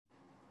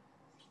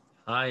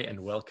Hi, and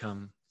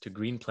welcome to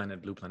Green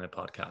Planet, Blue Planet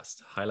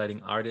podcast,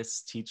 highlighting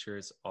artists,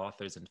 teachers,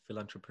 authors, and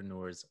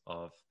philanthropreneurs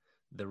of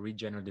the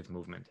regenerative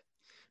movement.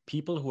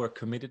 People who are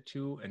committed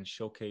to and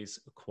showcase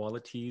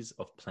qualities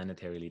of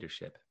planetary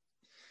leadership.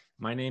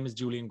 My name is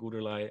Julian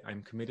Guderlei.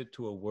 I'm committed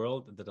to a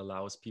world that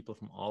allows people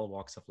from all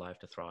walks of life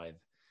to thrive.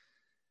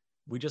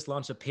 We just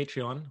launched a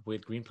Patreon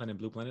with Green Planet,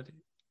 Blue Planet.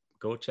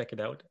 Go check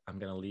it out. I'm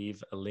going to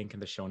leave a link in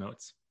the show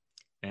notes.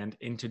 And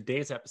in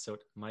today's episode,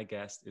 my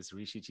guest is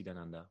Rishi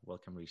Chidananda.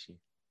 Welcome, Rishi.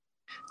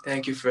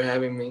 Thank you for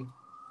having me.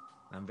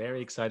 I'm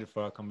very excited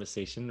for our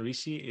conversation.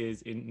 Rishi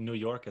is in New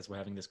York as we're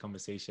having this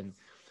conversation,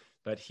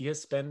 but he has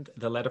spent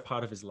the latter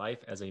part of his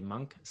life as a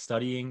monk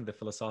studying the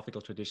philosophical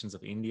traditions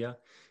of India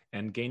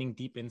and gaining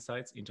deep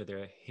insights into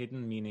their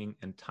hidden meaning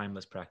and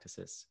timeless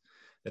practices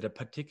that are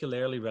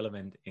particularly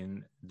relevant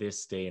in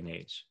this day and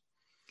age.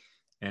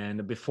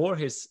 And before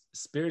his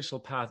spiritual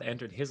path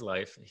entered his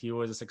life, he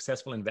was a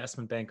successful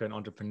investment banker and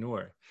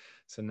entrepreneur.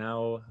 So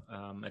now,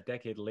 a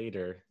decade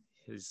later,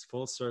 his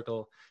full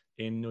circle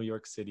in New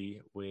York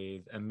City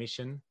with a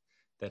mission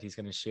that he's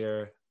going to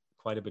share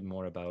quite a bit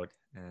more about.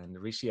 And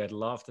Rishi, I'd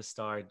love to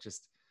start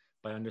just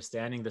by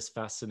understanding this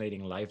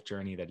fascinating life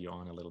journey that you're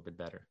on a little bit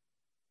better.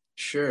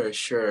 Sure.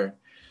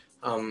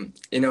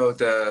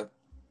 The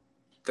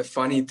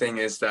funny thing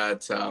is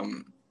that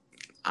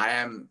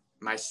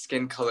my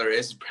skin color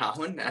is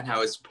brown, and I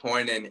was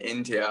born in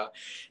India,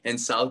 in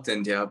South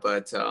India.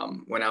 But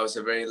when I was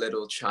a very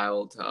little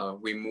child,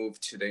 we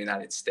moved to the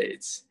United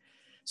States.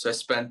 So I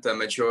spent the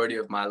majority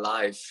of my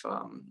life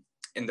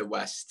in the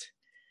West.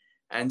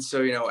 And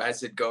so,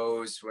 as it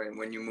goes,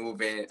 when you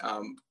move in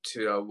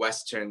to a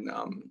Western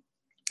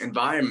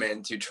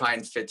environment, you try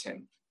and fit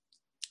in.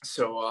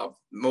 So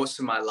most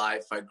of my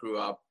life, I grew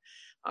up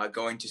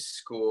going to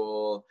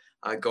school,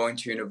 going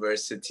to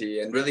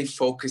university, and really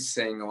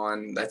focusing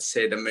on, let's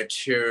say, the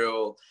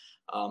material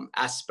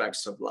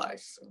aspects of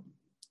life,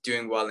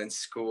 doing well in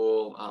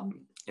school,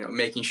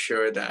 making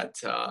sure that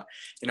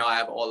I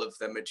have all of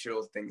the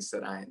material things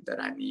that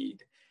I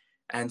need.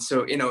 And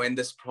so, in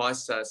this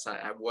process,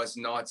 I was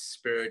not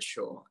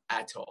spiritual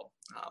at all.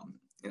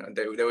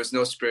 There was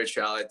no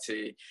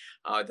spirituality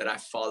that I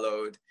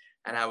followed.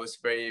 And I was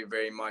very,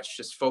 very much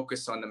just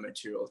focused on the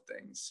material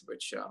things,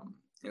 which,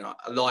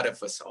 a lot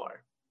of us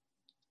are.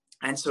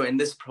 And so in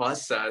this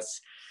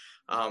process,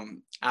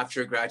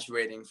 after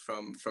graduating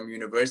from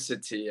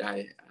university,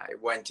 I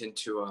went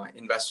into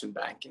investment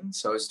banking.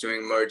 So I was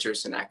doing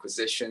mergers and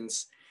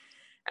acquisitions.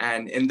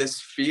 And in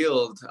this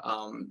field,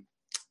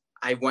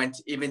 I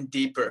went even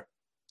deeper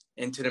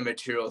into the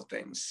material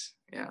things.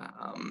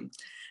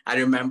 I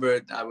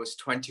remember I was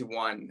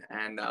 21,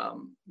 and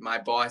my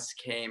boss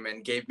came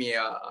and gave me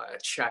a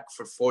check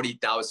for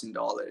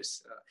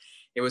 $40,000.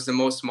 It was the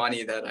most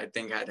money that I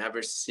think I'd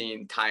ever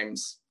seen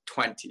times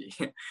 20.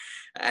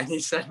 And he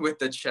said with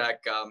the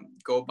check,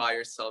 go buy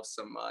yourself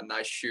some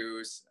nice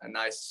shoes, a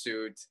nice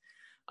suit,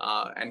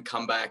 and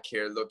come back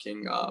here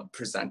looking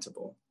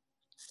presentable.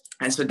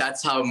 And so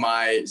that's how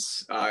my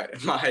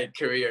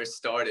career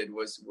started,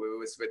 was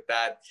with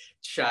that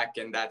check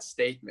and that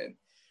statement.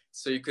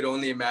 So you could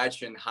only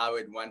imagine how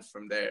it went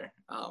from there.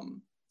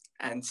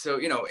 And so,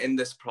 in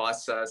this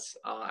process,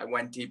 I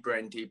went deeper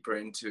and deeper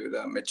into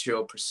the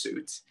material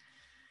pursuits.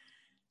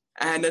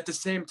 And at the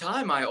same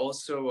time, I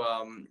also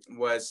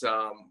was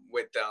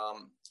with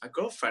a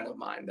girlfriend of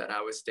mine that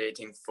I was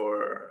dating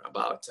for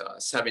about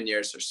 7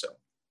 years or so.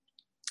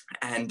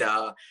 And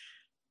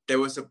there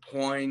was a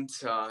point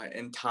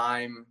in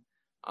time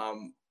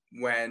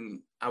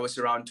when I was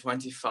around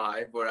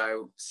 25 where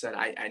I said,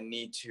 I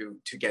need to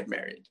get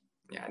married.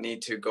 I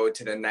need to go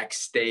to the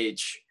next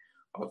stage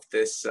of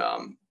this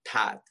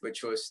path,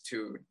 which was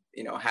to,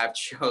 have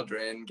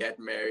children, get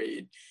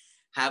married,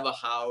 have a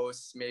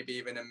house, maybe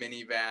even a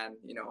minivan,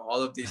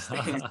 all of these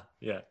things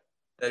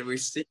that we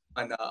see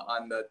on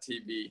the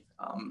TV.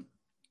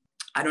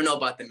 I don't know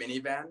about the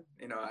minivan,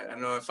 I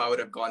don't know if I would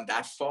have gone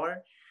that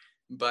far,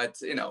 but,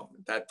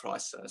 that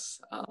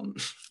process.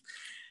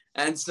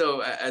 And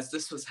so as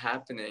this was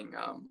happening,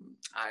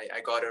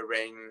 I got a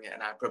ring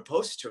and I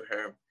proposed to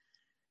her.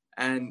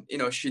 And,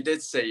 she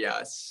did say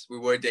yes. We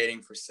were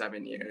dating for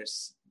 7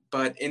 years.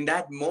 But in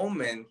that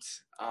moment,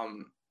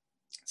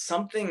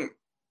 something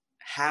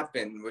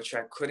happened which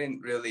I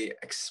couldn't really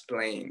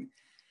explain.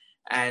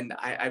 And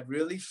I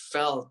really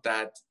felt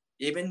that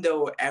even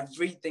though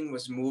everything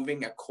was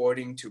moving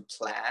according to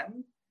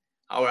plan,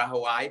 or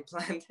how I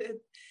planned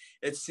it,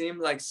 it seemed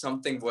like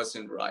something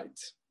wasn't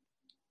right.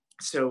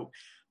 So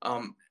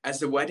as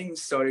the wedding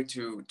started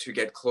to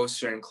get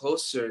closer and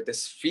closer,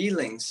 this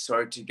feeling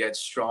started to get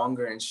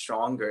stronger and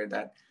stronger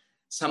that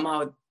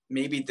somehow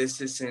maybe this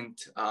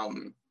isn't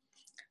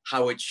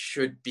how it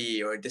should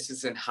be, or this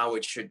isn't how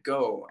it should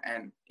go.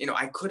 And,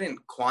 I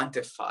couldn't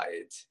quantify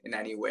it in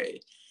any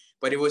way,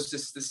 but it was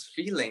just this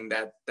feeling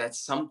that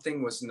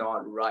something was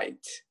not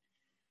right.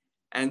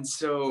 And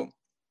so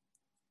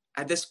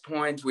at this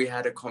point, we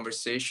had a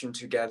conversation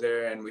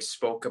together and we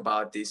spoke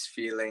about these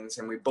feelings,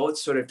 and we both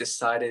sort of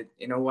decided,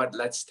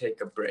 let's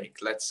take a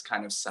break. Let's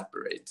kind of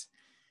separate.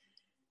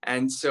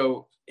 And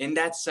so in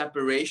that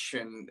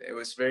separation, it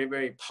was very,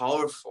 very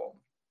powerful,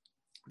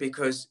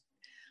 because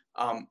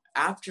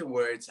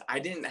afterwards, I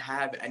didn't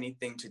have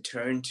anything to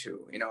turn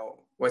to. You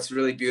know, what's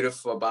really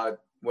beautiful about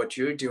what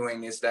you're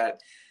doing is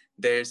that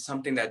there's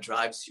something that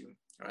drives you,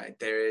 right?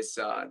 There is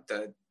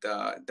the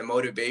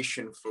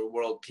motivation for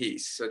world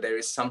peace. So there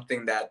is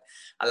something that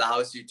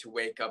allows you to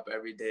wake up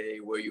every day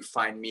where you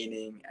find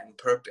meaning and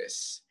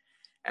purpose.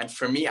 And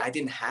for me, I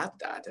didn't have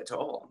that at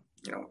all.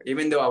 You know,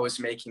 even though I was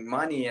making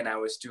money and I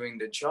was doing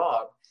the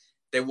job,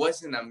 there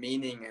wasn't a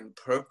meaning and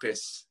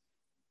purpose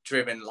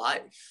driven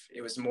life.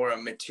 It was more a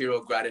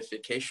material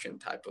gratification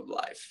type of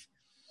life.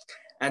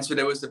 And so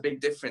there was a big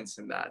difference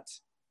in that.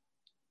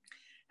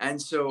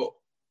 And so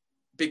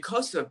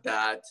because of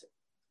that,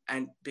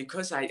 and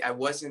because I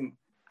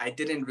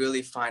didn't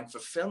really find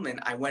fulfillment,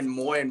 I went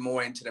more and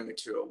more into the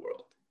material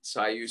world.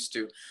 So I used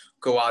to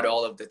go out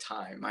all of the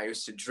time. I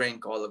used to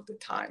drink all of the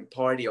time,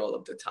 party all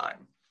of the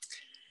time.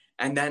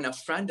 And then a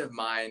friend of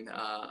mine,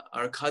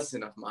 or a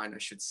cousin of mine, I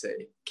should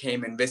say,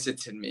 came and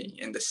visited me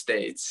in the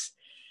States.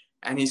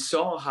 And he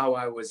saw how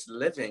I was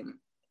living.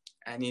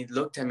 And he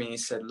looked at me and he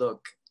said,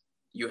 look,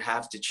 you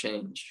have to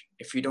change.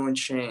 If you don't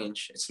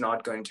change, it's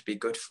not going to be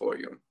good for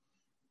you.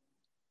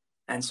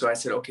 And so I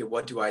said, okay,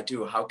 what do I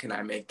do? How can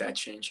I make that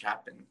change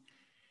happen?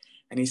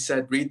 And he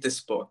said, read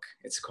this book.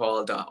 It's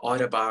called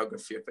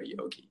Autobiography of a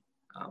Yogi.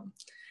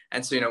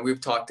 And so, you know,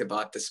 we've talked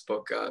about this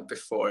book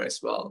before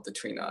as well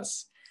between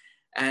us.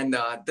 And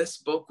this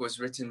book was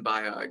written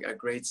by a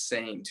great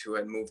saint who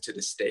had moved to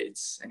the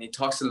States. And he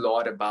talks a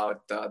lot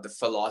about the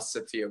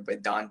philosophy of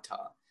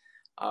Vedanta,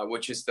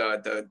 which is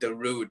the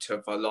root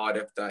of a lot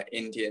of the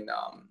Indian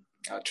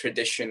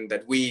tradition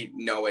that we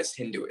know as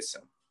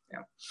Hinduism.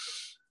 Yeah.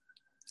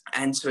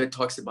 And so it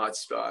talks about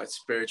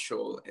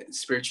spiritually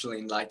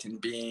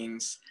enlightened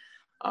beings,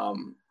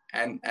 and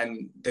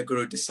the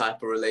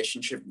guru-disciple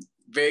relationship,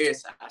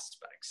 various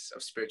aspects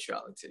of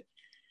spirituality.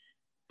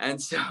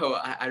 And so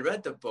I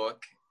read the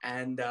book,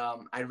 and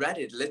I read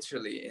it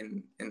literally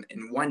in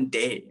one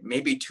day,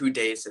 maybe 2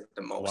 days at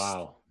the most.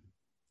 Wow.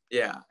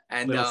 Yeah.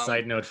 And little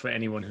side note for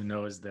anyone who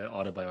knows the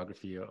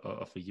Autobiography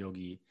of a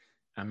Yogi.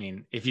 I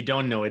mean, if you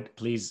don't know it,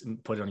 please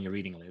put it on your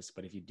reading list.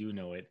 But if you do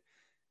know it,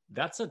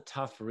 that's a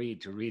tough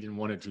read to read in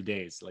 1 or 2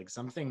 days. Like,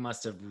 something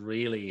must have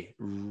really,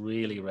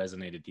 really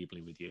resonated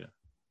deeply with you.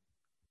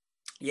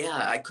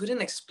 Yeah, I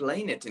couldn't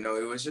explain it. You know,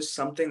 it was just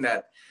something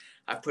that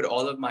I put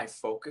all of my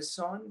focus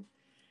on.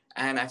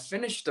 And I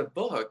finished the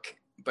book,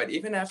 but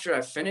even after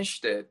I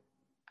finished it,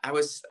 I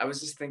was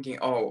just thinking,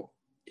 oh,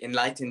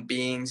 enlightened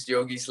beings,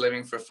 yogis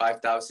living for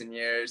 5,000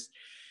 years,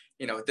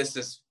 you know, this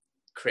is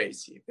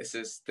crazy.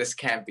 This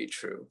can't be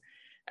true.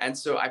 And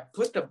so I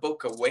put the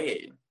book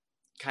away,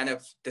 kind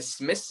of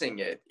dismissing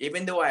it,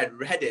 even though I had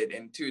read it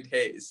in 2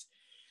 days.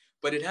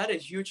 But it had a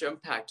huge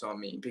impact on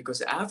me,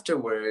 because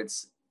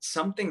afterwards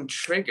something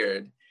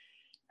triggered,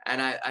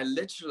 and I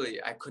literally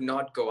could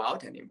not go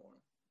out anymore.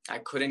 I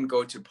couldn't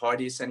go to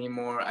parties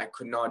anymore. I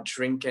could not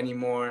drink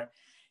anymore.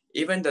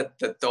 Even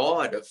the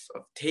thought of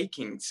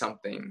taking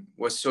something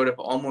was sort of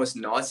almost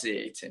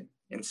nauseating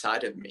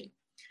inside of me.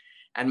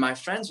 And my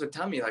friends would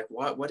tell me, like,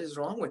 what is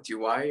wrong with you?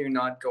 Why are you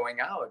not going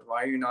out?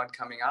 Why are you not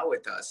coming out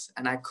with us?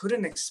 And I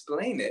couldn't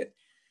explain it,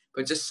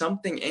 but just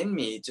something in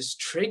me just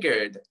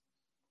triggered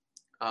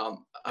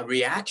a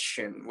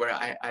reaction where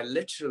I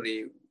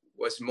literally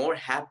was more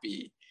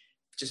happy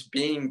just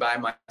being by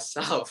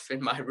myself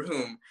in my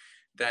room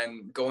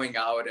than going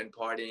out and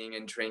partying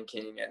and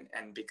drinking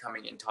and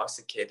becoming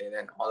intoxicated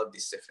and all of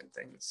these different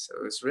things. So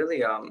it was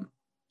really,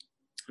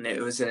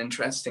 it was an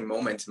interesting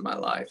moment in my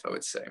life, I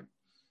would say.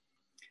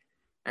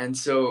 And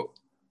so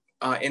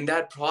in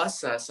that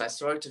process, I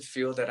started to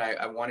feel that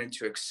I wanted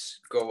to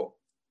go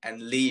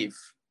and leave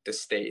the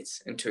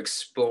States and to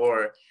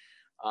explore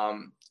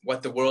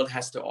what the world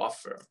has to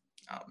offer,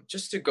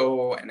 just to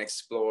go and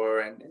explore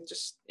and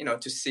just, you know,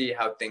 to see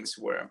how things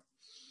were.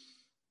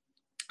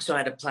 So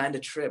I had planned a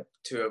trip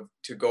to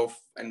go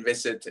and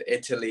visit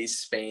Italy,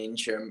 Spain,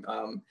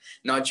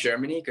 not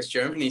Germany, because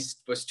Germany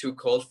was too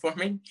cold for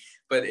me,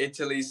 but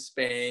Italy,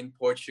 Spain,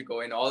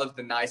 Portugal, and all of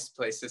the nice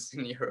places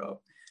in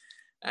Europe.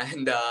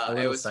 And a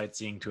little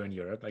sightseeing tour in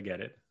Europe. I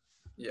get it.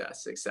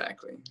 Yes,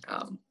 exactly.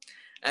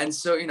 And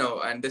so, you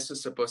know, and this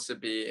was supposed to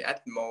be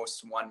at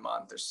most 1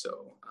 month or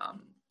so.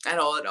 And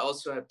I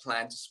also had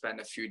planned to spend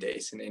a few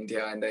days in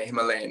India and the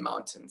Himalayan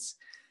mountains,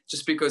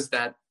 just because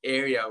that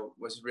area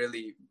was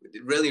really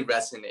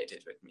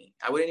resonated with me.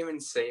 I wouldn't even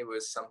say it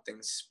was something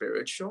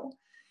spiritual.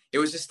 It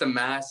was just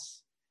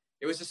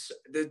it was just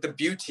the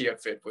beauty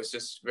of it was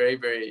just very,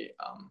 very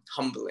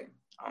humbling,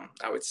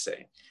 I would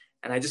say.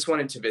 And I just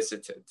wanted to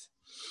visit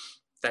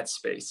that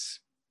space.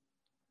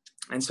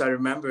 And so I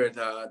remember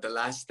the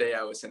last day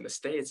I was in the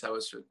States, I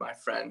was with my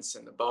friends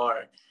in the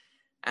bar,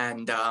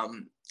 and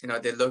you know,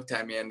 they looked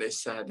at me and they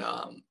said,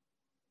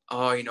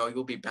 oh, you know,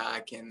 you'll be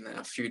back in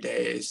a few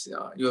days.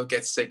 You'll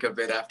get sick of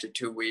it after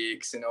 2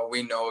 weeks. You know,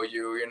 we know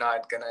you're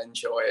not going to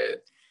enjoy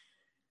it.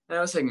 And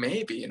I was like,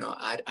 maybe, you know,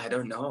 I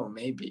don't know,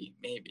 maybe.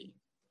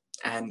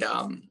 And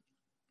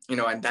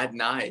and that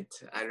night,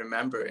 I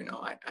remember,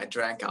 I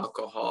drank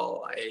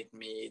alcohol, I ate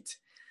meat,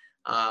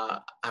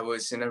 I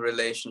was in a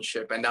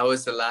relationship, and that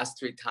was the last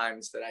 3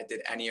 times that I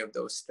did any of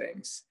those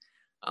things.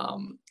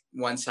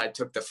 Once I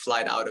took the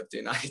flight out of the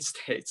United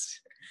States.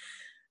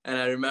 And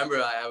I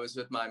remember I was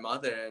with my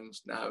mother, and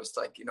I was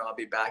like, I'll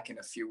be back in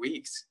a few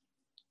weeks.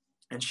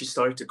 And she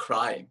started to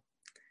cry.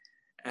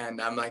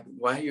 And I'm like,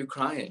 why are you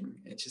crying?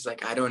 And she's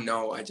like, I don't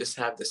know. I just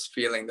have this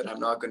feeling that I'm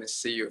not going to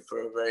see you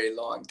for a very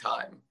long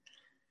time.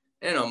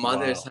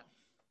 Mothers Wow.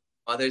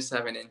 mothers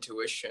have an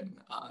intuition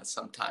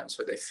sometimes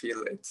where they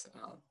feel it,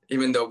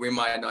 even though we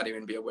might not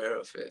even be aware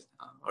of it,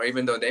 or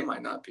even though they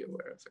might not be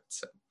aware of it.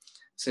 So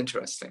it's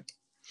interesting.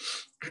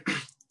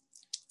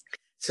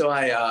 So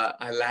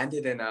I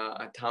landed in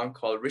a town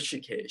called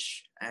Rishikesh,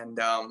 and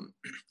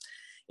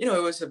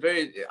it was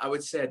I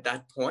would say at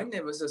that point,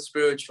 it was a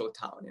spiritual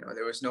town.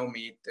 There was no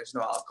meat, there's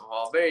no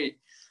alcohol,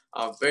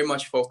 very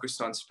much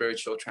focused on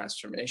spiritual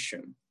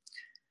transformation.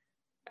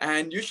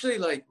 And usually,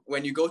 like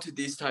when you go to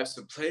these types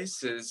of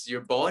places,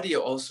 your body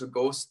also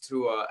goes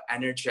through a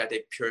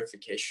energetic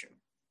purification,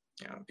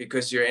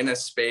 because you're in a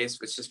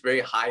space which is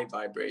very high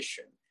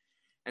vibration.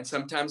 And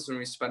sometimes when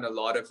we spend a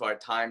lot of our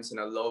times in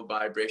a low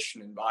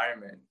vibration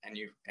environment, and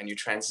you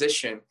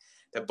transition,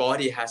 the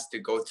body has to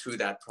go through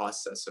that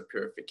process of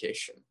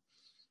purification.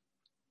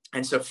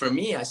 And so for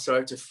me, I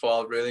started to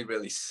fall really,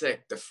 really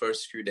sick the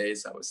first few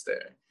days I was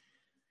there.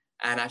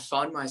 And I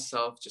found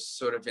myself just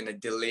sort of in a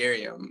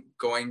delirium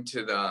going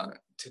to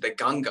the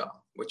Ganga,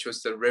 which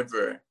was the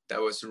river that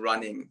was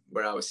running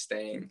where I was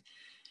staying,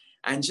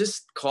 and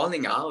just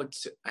calling out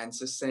and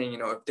just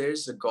saying, if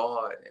there's a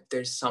God, if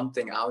there's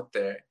something out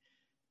there,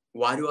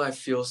 why do I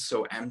feel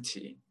so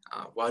empty?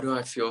 Why do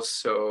I feel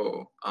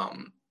so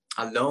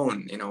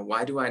alone?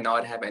 Why do I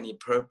not have any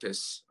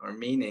purpose or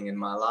meaning in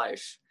my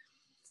life?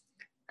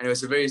 And it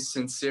was a very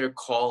sincere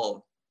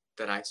call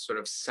that I sort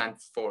of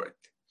sent forth.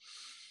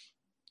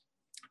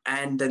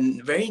 And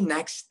the very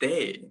next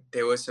day,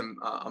 there was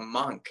a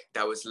monk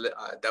that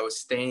was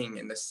staying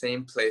in the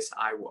same place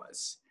I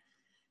was.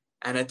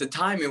 And at the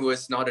time, it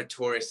was not a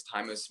tourist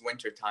time, it was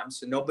winter time,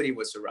 so nobody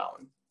was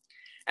around.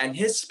 And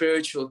his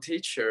spiritual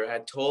teacher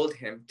had told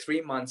him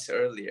 3 months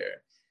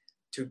earlier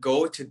to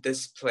go to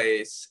this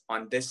place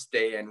on this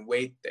day and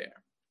wait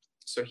there.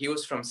 So he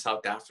was from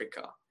South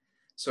Africa.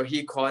 So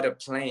he caught a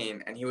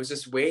plane and he was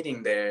just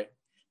waiting there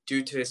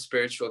due to his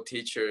spiritual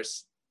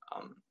teacher's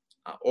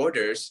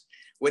orders,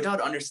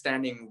 without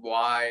understanding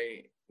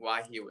why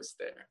he was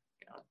there.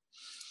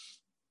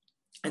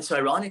 And so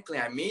ironically,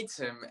 I meet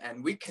him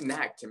and we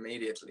connect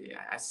immediately.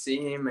 I see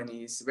him and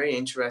he's very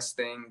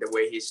interesting, the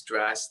way he's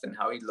dressed and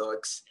how he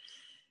looks.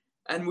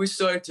 And we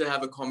started to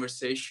have a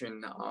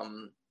conversation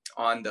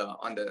on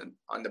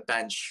the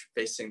bench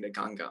facing the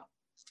Ganga.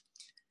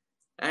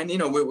 And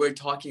we're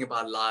talking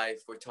about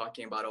life, we're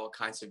talking about all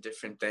kinds of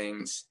different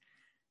things.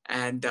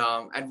 And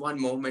at one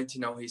moment,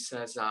 he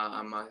says,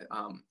 I'm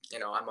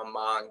a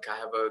monk. I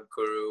have a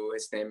guru.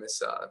 His name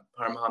is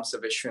Paramahamsa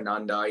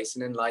Vishwananda. He's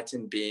an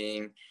enlightened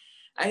being.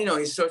 And,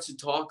 he starts to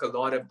talk a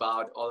lot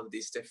about all of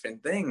these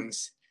different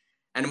things.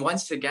 And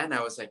once again,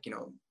 I was like,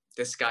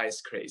 this guy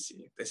is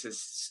crazy. This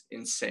is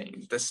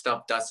insane. This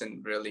stuff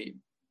doesn't really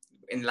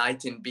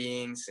enlighten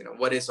beings.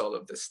 What is all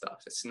of this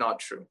stuff? It's not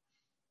true.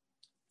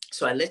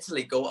 So I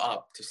literally go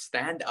up to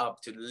stand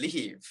up, to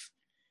leave,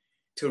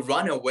 to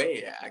run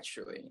away,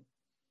 actually.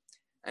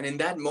 And in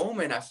that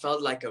moment, I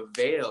felt like a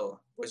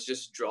veil was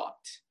just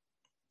dropped.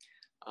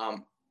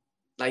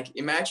 Like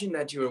imagine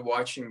that you were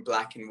watching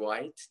black and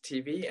white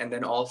TV, and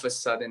then all of a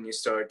sudden you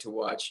started to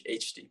watch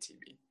HD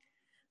TV.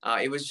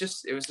 It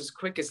was as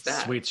quick as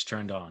that. Switch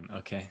turned on.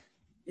 Okay.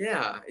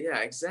 Yeah,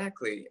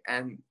 exactly.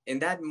 And in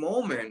that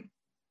moment,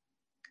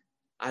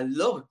 I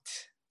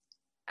looked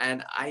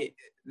and I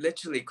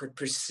literally could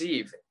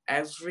perceive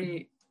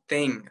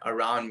everything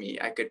around me.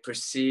 I could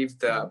perceive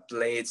the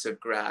blades of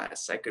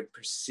grass. I could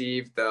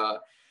perceive the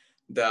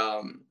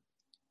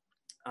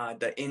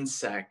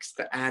insects,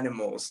 the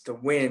animals, the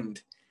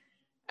wind.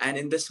 And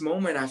in this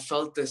moment, I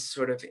felt this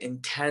sort of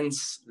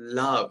intense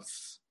love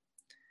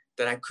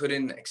that I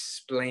couldn't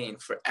explain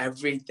for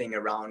everything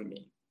around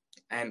me.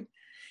 And,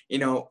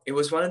 it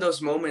was one of those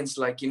moments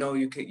like,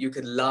 you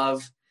could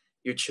love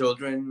your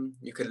children,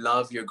 you could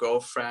love your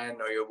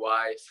girlfriend or your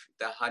wife,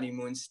 the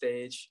honeymoon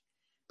stage.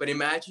 But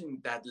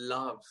imagine that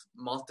love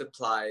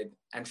multiplied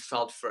and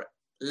felt for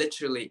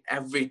literally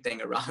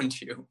everything around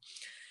you.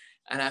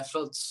 And I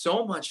felt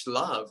so much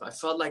love. I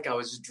felt like I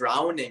was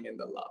drowning in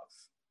the love.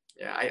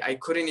 Yeah, I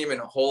couldn't even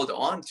hold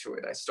on to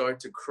it. I started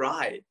to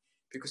cry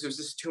because it was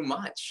just too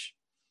much.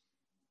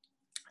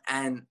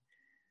 And,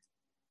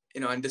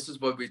 and this is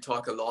what we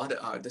talk a lot.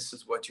 This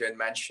is what you had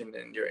mentioned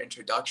in your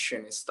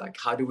introduction. It's like,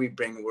 how do we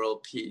bring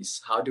world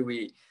peace? How do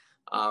we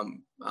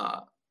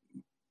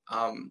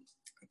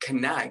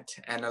connect?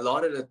 And a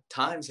lot of the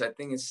times, I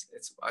think it's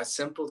a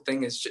simple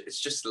thing. It's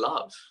just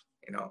love,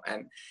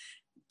 and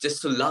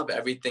just to love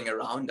everything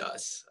around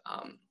us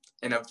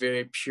in a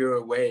very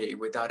pure way,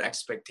 without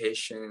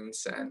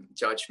expectations and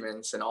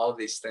judgments and all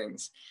these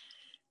things.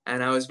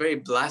 And I was very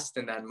blessed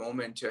in that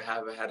moment to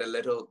have had a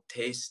little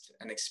taste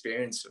and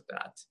experience of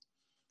that.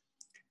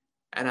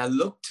 And I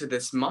looked to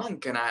this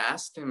monk and I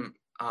asked him,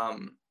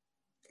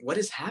 what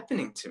is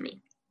happening to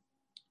me?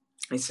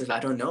 He said, I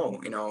don't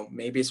know,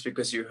 maybe it's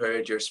because you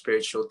heard your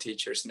spiritual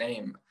teacher's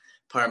name,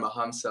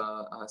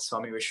 Paramahamsa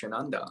Swami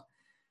Vishwananda.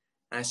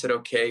 And I said,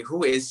 okay,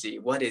 who is he?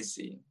 What is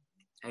he?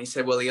 And he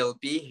said, well, he'll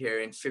be here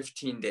in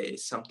 15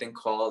 days, something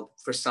called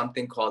the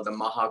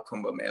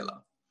Mahakumbha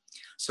Mela.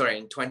 Sorry,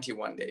 in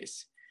 21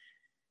 days.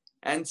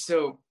 And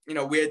so,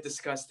 we had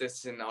discussed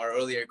this in our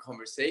earlier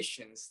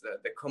conversations.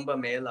 The Kumbh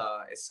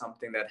Mela is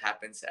something that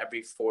happens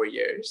every 4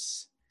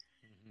 years.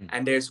 Mm-hmm.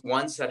 And there's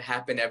ones that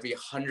happen every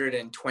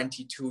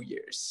 122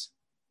 years.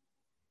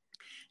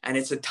 And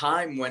it's a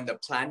time when the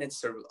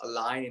planets are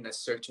aligned in a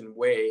certain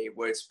way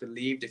where it's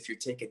believed if you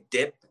take a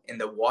dip in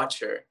the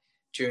water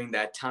during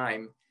that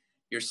time,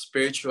 your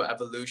spiritual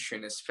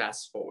evolution is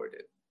fast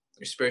forwarded.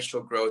 Your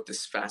spiritual growth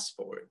is fast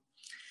forward.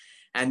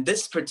 And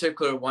this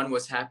particular one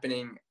was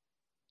happening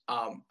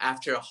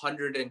after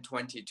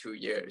 122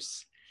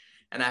 years.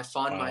 And I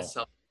found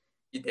myself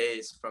 3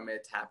 days from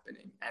it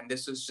happening. And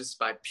this was just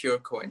by pure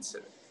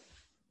coincidence.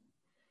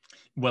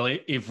 Well,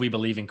 if we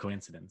believe in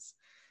coincidence,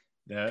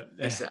 the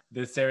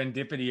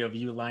serendipity of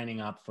you lining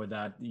up for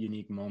that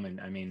unique moment.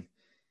 I mean,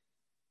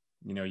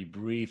 you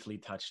briefly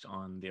touched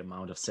on the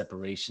amount of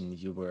separation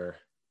you were,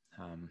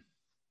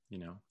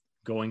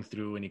 going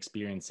through and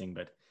experiencing,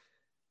 but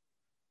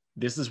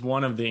this is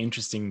one of the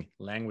interesting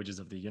languages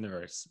of the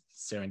universe,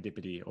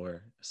 serendipity,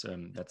 or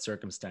that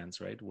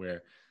circumstance, right?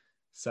 Where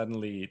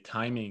suddenly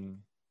timing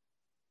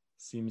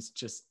seems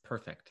just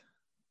perfect.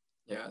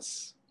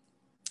 Yes,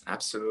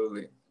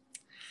 absolutely.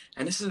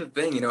 And this is the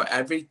thing,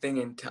 everything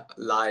in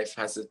life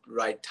has a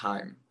right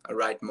time, a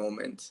right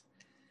moment.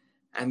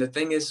 And the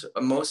thing is,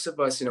 most of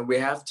us,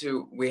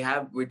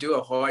 we do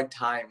a hard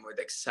time with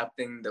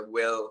accepting the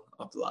will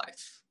of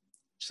life.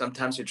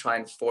 Sometimes we try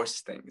and force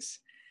things.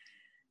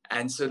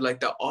 And so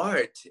the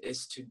art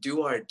is to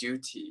do our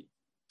duty,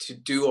 to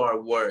do our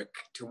work,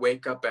 to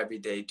wake up every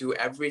day, do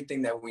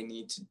everything that we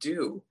need to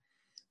do,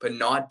 but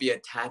not be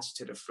attached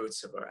to the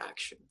fruits of our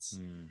actions.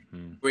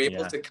 Mm-hmm. We're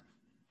able to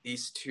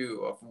these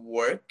two of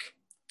work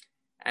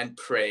and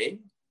pray.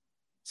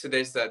 So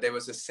there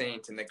was a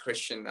saint in the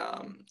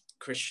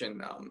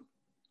Christian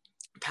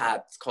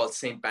path called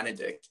Saint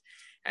Benedict,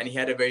 and he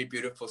had a very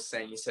beautiful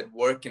saying. He said,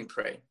 work and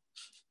pray.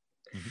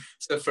 Mm-hmm.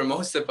 So for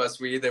most of us,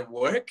 we either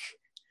work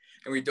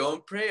and we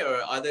don't pray,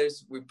 or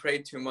others, we pray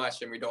too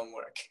much and we don't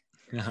work.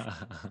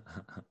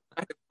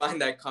 I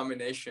find that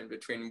combination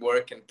between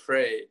work and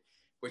pray,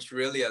 which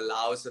really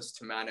allows us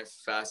to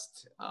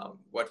manifest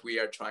what we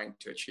are trying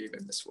to achieve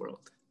in this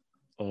world.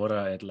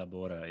 Ora et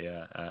labora,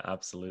 yeah,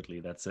 absolutely.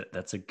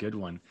 That's a good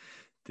one.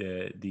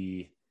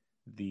 The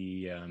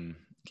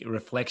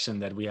reflection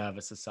that we have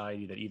a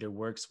society that either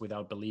works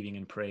without believing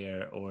in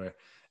prayer, or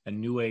a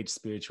new age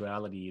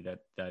spirituality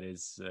that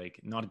is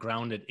not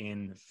grounded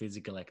in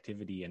physical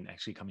activity and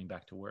actually coming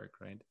back to work,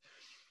 right?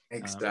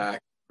 Exactly.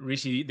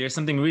 Rishi, there's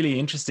something really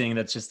interesting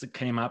that just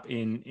came up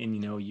in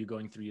you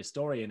going through your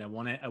story, and I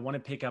want to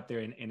pick up there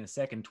in a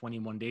second.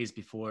 21 days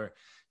before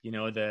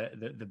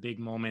the big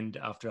moment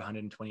after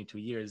 122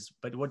 years,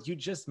 but what you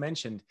just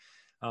mentioned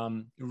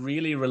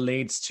really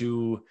relates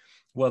to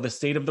the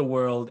state of the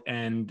world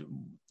and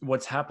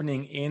what's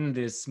happening in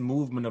this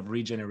movement of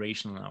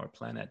regeneration on our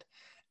planet,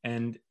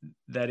 and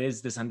that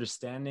is this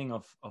understanding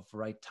of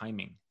right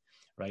timing,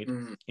 right?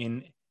 Mm-hmm.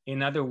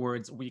 In other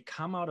words, we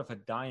come out of a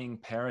dying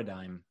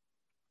paradigm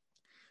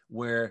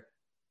where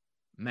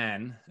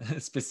man,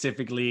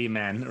 specifically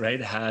man,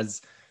 right,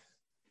 has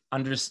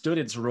understood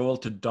its role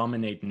to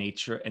dominate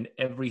nature and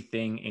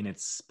everything in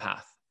its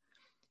path.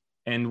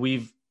 And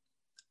we've,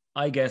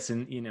 I guess,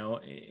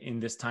 in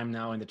this time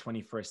now in the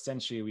 21st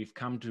century, we've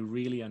come to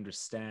really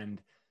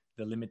understand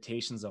the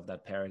limitations of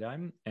that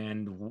paradigm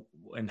and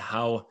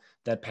how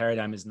that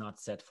paradigm is not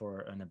set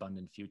for an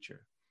abundant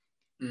future.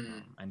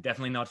 And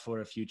definitely not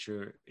for a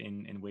future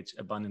in which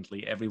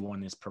abundantly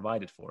everyone is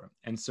provided for.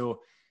 And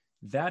so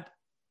that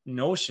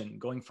notion,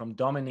 going from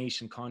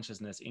domination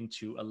consciousness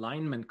into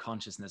alignment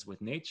consciousness with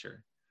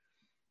nature,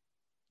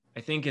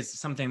 I think is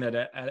something that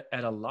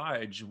at a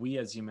large, we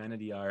as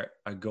humanity are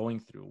going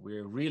through.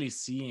 We're really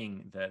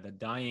seeing the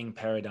dying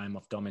paradigm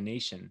of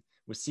domination.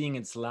 We're seeing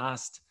its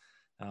last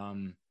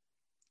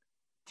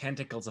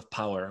tentacles of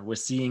power. We're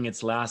seeing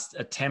its last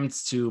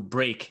attempts to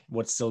break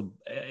what's still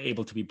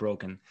able to be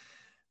broken.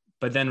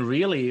 But then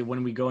really,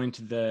 when we go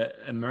into the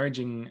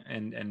emerging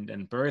and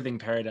birthing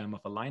paradigm of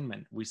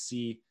alignment, we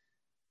see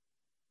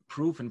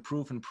proof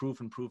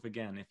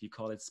again, if you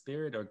call it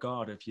spirit or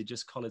God, or if you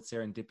just call it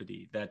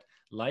serendipity, that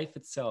life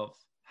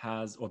itself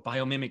has, or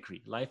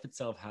biomimicry, life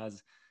itself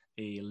has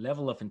a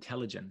level of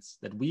intelligence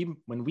that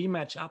when we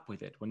match up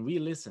with it, when we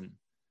listen,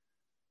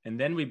 and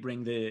then we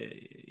bring the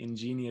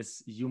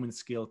ingenious human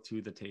skill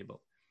to the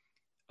table,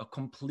 a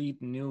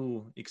complete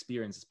new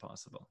experience is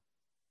possible.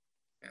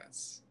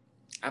 Yes,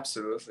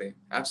 absolutely.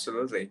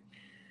 Absolutely.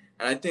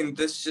 And I think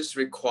this just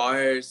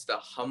requires the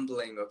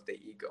humbling of the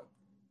ego.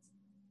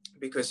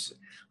 because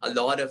a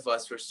lot of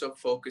us, we're so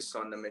focused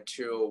on the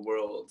material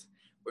world.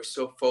 We're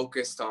so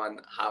focused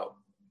on how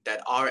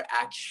that our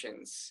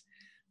actions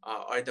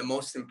are the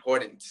most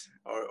important,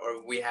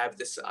 or we have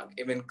this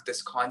even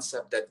this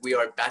concept that we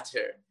are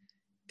better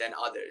than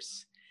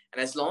others.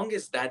 And as long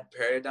as that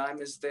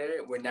paradigm is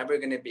there, we're never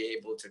going to be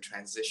able to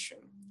transition.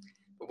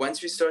 But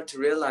once we start to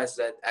realize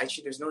that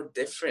actually there's no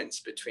difference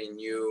between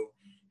you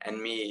and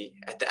me,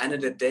 at the end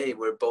of the day,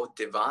 we're both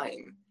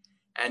divine.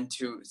 And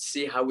to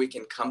see how we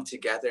can come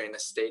together in a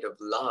state of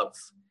love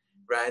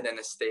rather than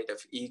a state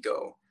of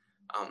ego,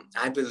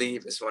 I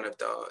believe is one of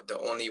the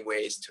only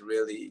ways to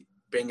really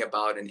bring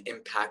about an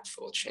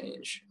impactful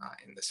change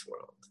in this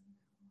world.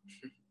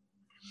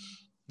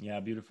 Yeah,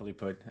 beautifully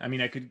put. I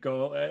mean, I could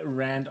go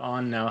rant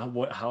on now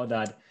how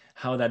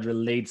that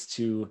relates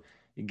to,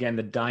 again,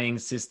 the dying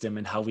system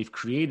and how we've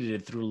created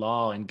it through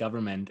law and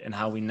government, and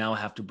how we now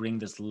have to bring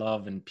this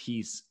love and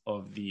peace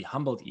of the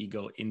humbled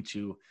ego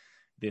into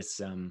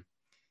this.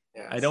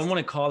 Yes. I don't want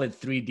to call it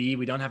 3D.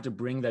 We don't have to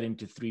bring that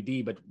into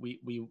 3D, but we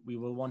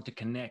will want to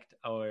connect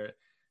our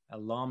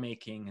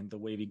lawmaking and the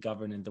way we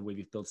govern and the way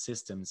we build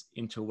systems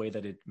into a way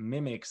that it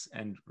mimics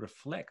and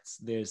reflects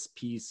this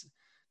peace,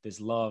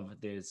 this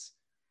love, this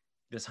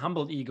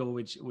humbled ego,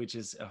 which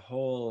is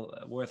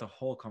worth a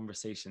whole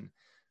conversation,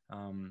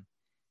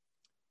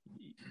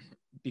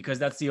 because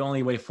that's the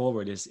only way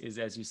forward. Is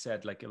as you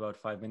said, like about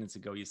 5 minutes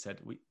ago, you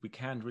said we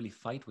can't really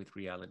fight with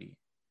reality,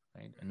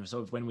 right? And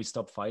so when we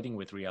stop fighting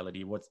with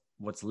reality,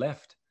 what's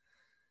left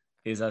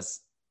is us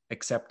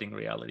accepting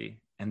reality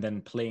and then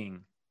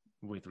playing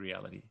with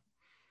reality.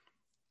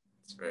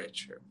 It's very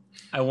true.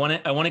 I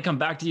want to come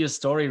back to your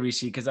story,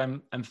 Rishi, because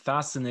I'm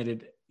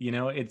fascinated. You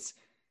know, it's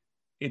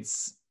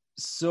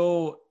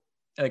so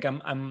like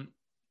I'm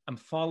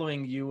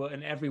following you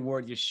and every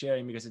word you're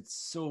sharing, because it's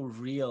so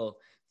real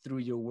through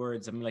your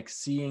words. I'm like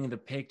seeing the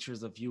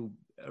pictures of you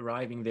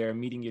arriving there,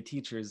 meeting your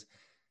teachers,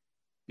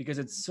 because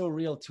it's so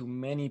real to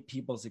many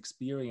people's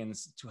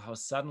experience, to how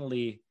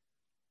suddenly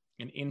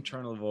an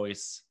internal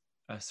voice,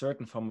 a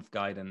certain form of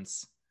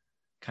guidance,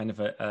 kind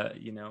of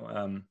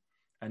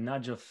a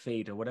nudge of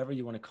fate, or whatever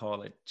you want to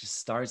call it, just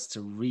starts to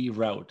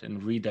reroute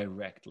and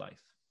redirect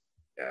life.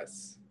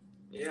 Yes.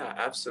 Yeah,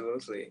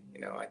 absolutely.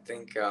 You know, I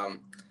think I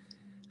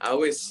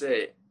always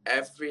say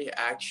every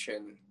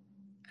action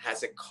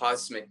has a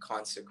cosmic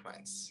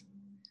consequence.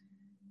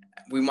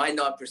 We might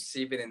not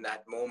perceive it in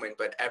that moment,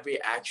 but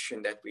every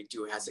action that we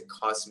do has a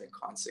cosmic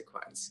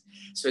consequence.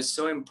 So it's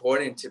so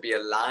important to be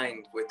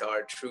aligned with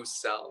our true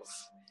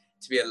self,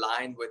 to be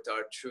aligned with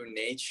our true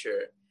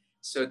nature,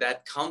 so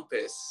that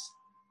compass,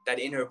 that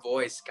inner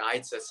voice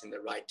guides us in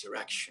the right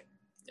direction.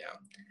 Yeah.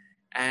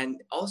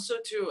 And also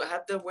to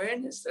have the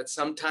awareness that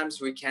sometimes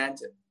we can't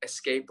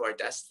escape our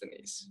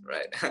destinies,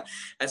 right?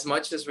 As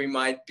much as we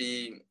might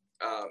be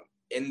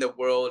in the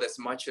world, as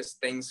much as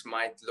things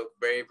might look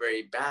very,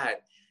 very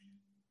bad,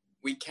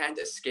 we can't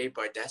escape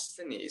our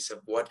destinies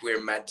of what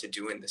we're meant to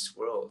do in this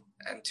world.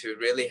 And to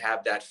really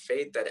have that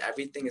faith that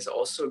everything is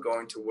also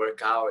going to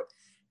work out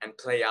and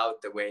play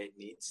out the way it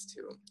needs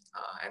to.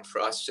 And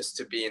for us just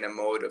to be in a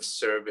mode of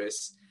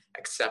service,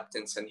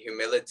 acceptance, and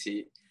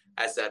humility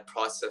as that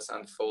process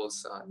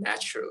unfolds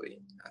naturally,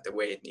 the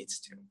way it needs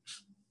to.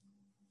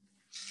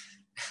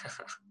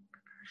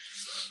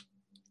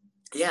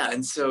 Yeah,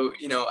 and so,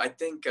 you know, I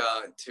think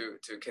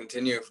to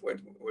continue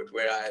with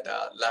where I had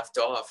left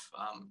off,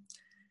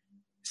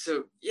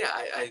 so yeah,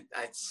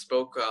 I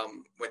spoke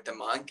with the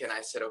monk, and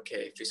I said,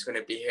 okay, if he's going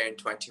to be here in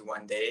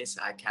 21 days,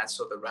 I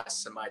cancel the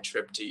rest of my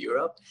trip to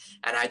Europe,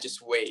 and I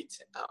just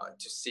wait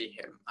to see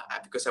him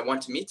because I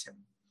want to meet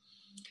him.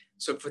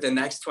 So for the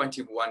next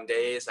 21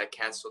 days, I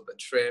canceled the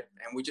trip,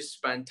 and we just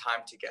spent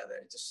time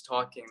together, just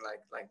talking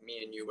like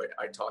me and you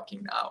are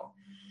talking now.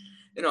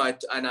 You know,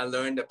 and I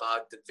learned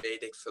about the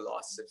Vedic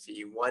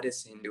philosophy. What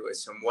is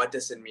Hinduism? What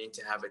does it mean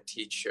to have a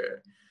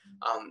teacher?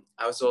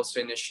 I was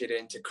also initiated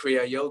into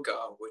Kriya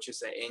Yoga, which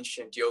is an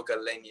ancient yoga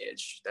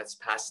lineage that's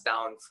passed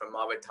down from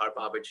Avatar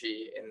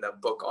Babaji in the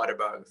book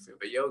Autobiography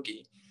of a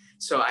Yogi.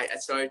 So I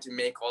started to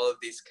make all of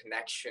these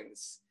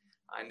connections,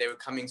 and they were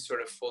coming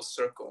sort of full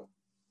circle.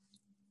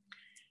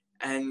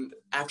 And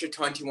after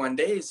 21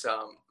 days,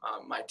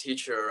 my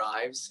teacher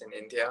arrives in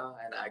India,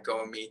 and I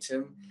go and meet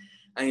him.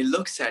 And he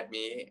looks at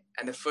me,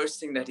 and the first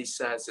thing that he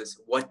says is,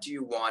 "What do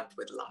you want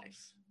with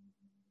life?"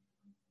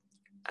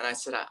 And I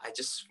said, I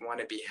just want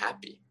to be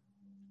happy.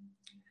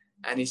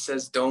 And he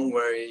says, "Don't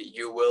worry,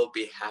 you will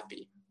be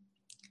happy."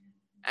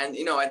 And,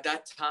 you know, at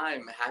that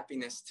time,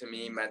 happiness to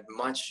me meant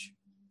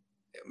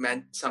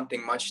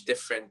something much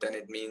different than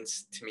it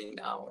means to me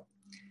now.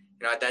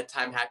 You know, at that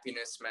time,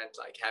 happiness meant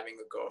like having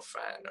a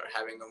girlfriend or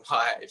having a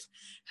wife,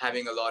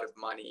 having a lot of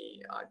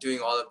money, doing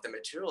all of the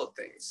material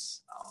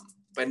things.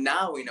 But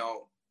now, you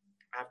know,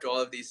 after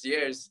all of these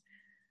years,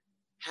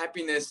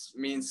 happiness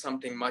means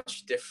something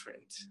much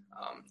different.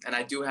 And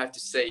I do have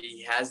to say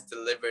he has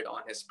delivered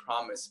on his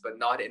promise, but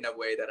not in a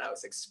way that I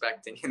was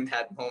expecting in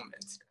that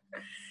moment.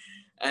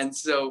 And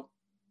so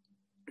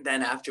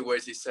then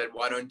afterwards he said,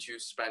 why don't you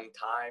spend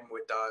time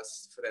with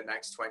us for the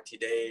next 20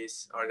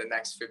 days or the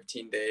next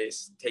 15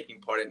 days taking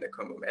part in the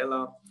Kumbh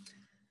Mela.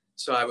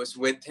 So I was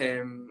with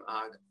him.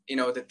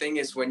 The thing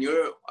is, when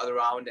you're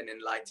around an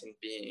enlightened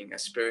being, a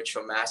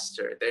spiritual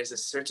master, there's a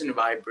certain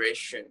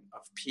vibration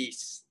of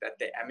peace that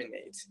they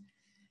emanate,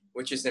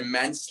 which is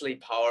immensely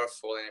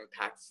powerful and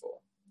impactful.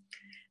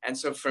 And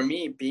so for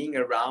me, being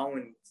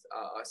around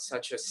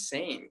such a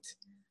saint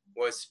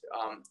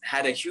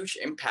had a huge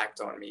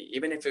impact on me,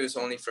 even if it was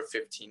only for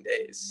 15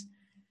 days.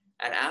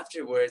 And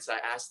afterwards, I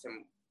asked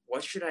him,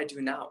 what should I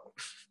do now?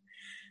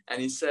 And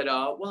he said,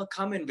 well,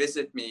 come and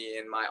visit me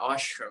in my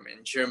ashram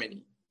in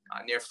Germany,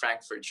 near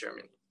Frankfurt,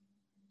 Germany.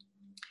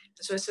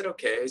 So I said,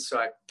 okay. So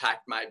I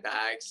packed my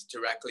bags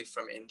directly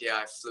from India.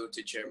 I flew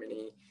to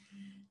Germany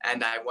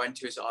and I went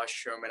to his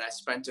ashram and I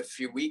spent a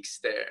few weeks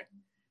there.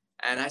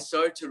 And I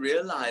started to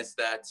realize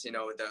that,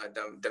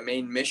 the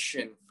main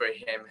mission for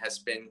him has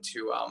been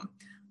to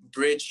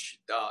bridge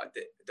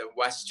the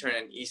Western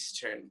and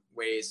Eastern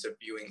ways of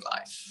viewing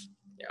life.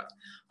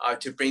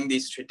 To bring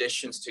these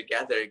traditions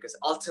together, because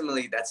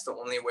ultimately that's the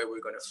only way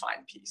we're going to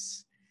find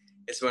peace.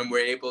 It's when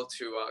we're able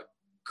to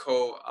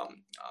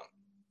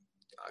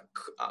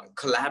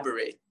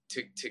collaborate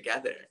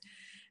together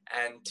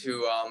and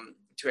to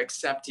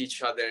accept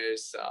each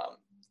other's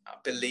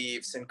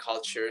beliefs and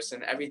cultures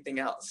and everything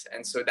else.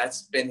 And so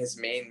that's been his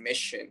main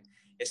mission,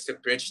 is to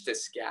bridge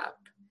this gap.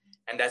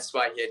 And that's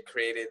why he had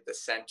created the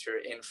center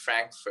in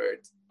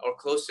Frankfurt, or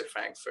close to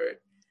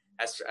Frankfurt.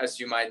 As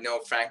you might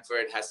know,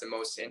 Frankfurt has the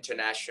most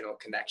international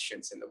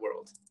connections in the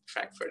world,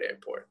 Frankfurt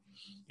Airport.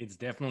 It's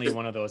definitely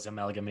one of those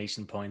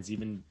amalgamation points,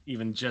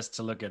 even just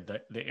to look at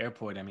the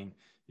airport. I mean,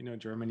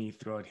 Germany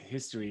throughout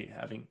history,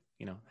 having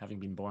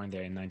been born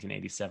there in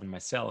 1987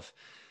 myself,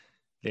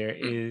 there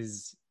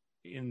is,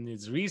 in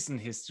its recent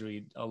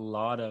history, a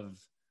lot of,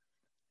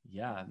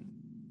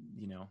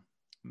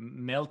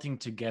 melting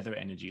together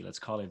energy, let's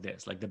call it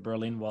this, like the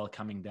Berlin Wall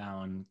coming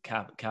down,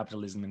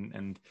 capitalism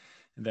and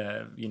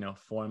the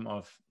form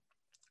of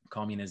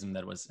communism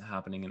that was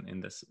happening in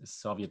this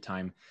Soviet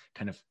time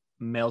kind of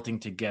melting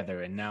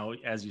together. And now,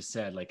 as you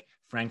said, like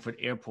Frankfurt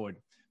Airport,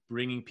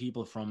 bringing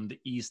people from the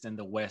East and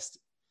the West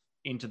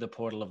into the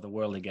portal of the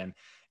world again.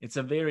 It's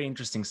a very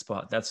interesting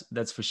spot.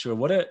 That's for sure.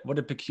 What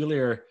a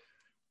peculiar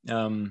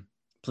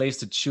place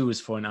to choose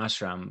for an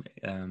ashram.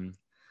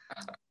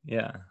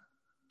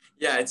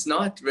 Yeah, it's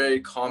not very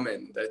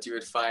common that you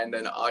would find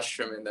an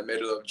ashram in the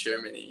middle of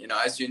Germany.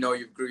 As you know,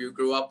 you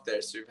grew up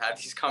there, so you've had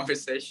these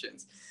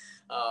conversations.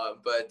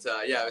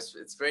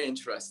 It's very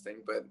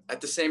interesting, but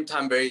at the same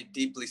time, very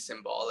deeply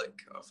symbolic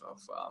of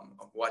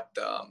what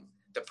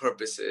the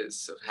purpose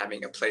is of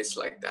having a place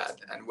like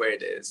that and where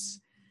it is.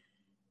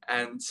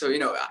 And so,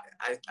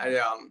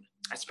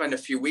 I spent a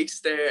few weeks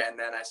there, and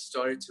then I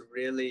started to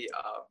really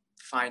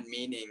find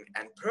meaning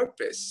and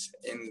purpose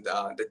in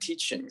the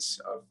teachings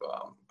of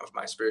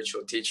my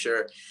spiritual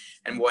teacher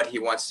and what he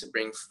wants to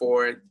bring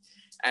forward.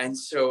 And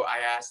so I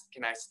asked,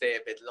 can I stay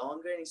a bit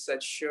longer? And he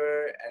said,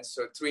 sure. And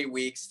so 3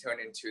 weeks turned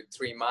into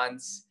 3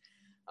 months.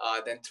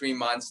 Then 3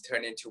 months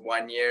turned into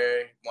 1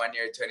 year. 1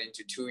 year turned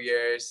into 2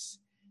 years.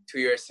 2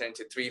 years turned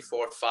into 3,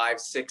 4, 5,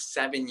 6,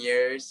 7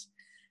 years.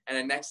 And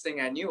the next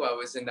thing I knew, I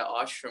was in the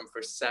ashram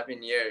for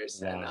 7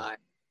 years. Wow. And I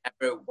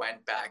never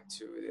went back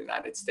to the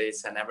United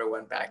States. I never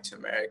went back to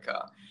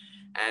America.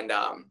 And,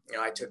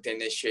 I took the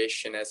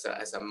initiation as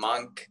a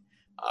monk,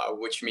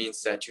 which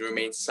means that you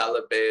remain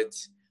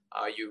celibate.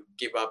 You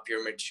give up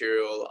your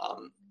material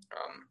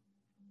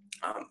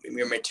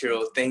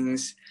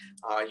things.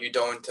 You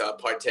don't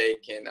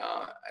partake in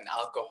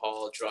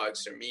alcohol,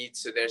 drugs, or meat.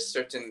 So there's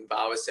certain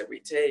vows that we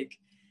take.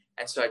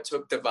 And so I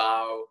took the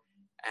vow,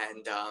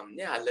 and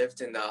I lived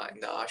in the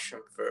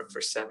ashram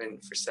for 7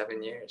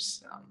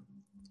 years.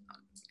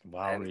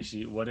 Wow,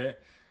 Rishi, what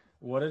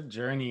a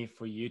journey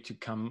for you to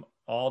come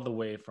all the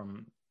way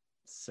from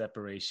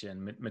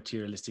separation,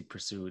 materialistic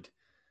pursuit,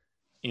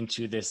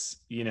 into this,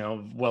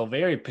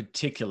 very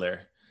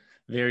particular,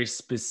 very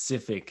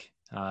specific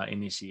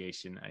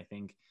initiation. I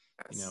think,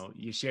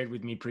 you shared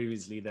with me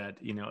previously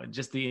that,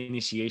 just the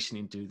initiation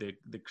into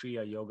the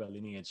Kriya Yoga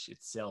lineage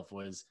itself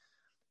was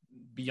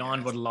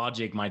beyond what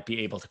logic might be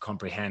able to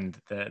comprehend,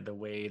 the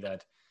way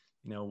that,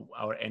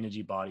 our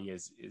energy body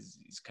is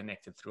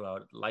connected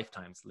throughout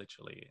lifetimes,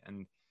 literally.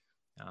 And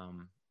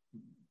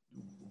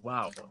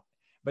wow.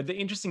 But the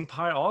interesting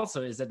part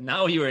also is that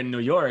now you're in New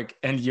York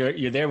and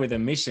you're there with a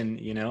mission,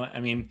 I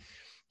mean,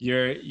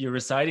 you're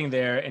residing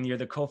there, and you're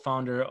the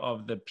co-founder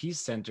of the Peace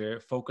Center,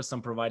 focused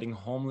on providing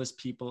homeless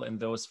people and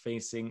those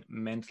facing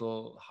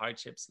mental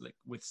hardships, like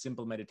with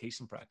simple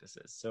meditation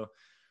practices. So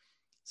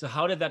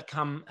how did that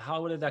come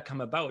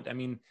about? I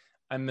mean,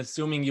 I'm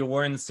assuming you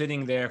weren't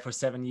sitting there for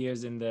 7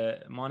 years in the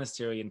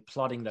monastery and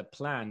plotting that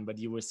plan, but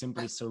you were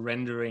simply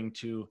surrendering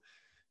to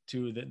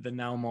the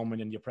now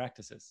moment in your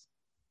practices.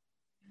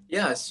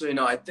 Yeah, so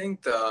I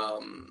think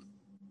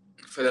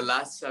for the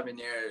last 7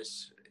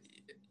 years,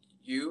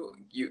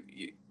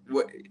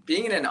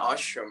 being in an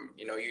ashram,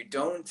 you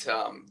don't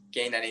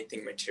gain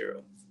anything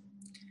material.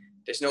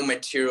 There's no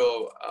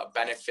material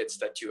benefits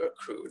that you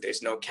accrue.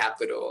 There's no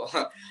capital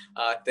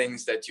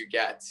things that you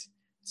get.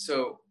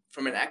 So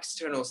from an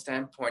external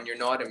standpoint, you're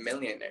not a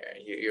millionaire.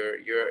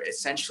 You're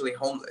essentially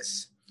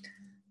homeless.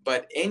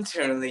 But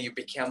internally, you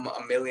become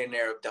a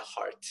millionaire of the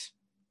heart,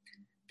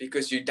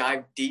 because you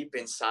dive deep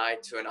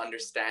inside to an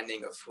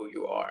understanding of who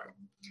you are.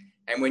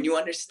 And when you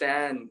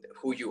understand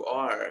who you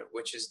are,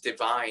 which is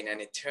divine and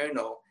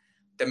eternal,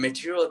 the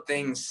material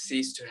things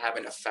cease to have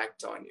an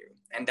effect on you.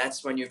 And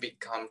that's when you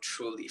become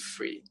truly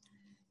free.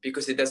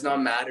 Because it does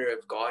not matter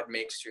if God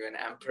makes you an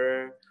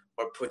emperor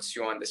or puts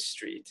you on the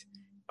street.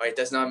 Or it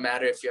does not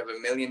matter if you have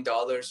 $1 million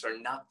or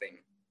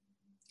nothing.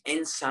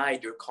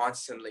 Inside, you're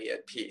constantly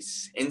at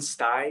peace.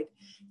 Inside,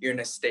 you're in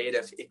a state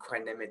of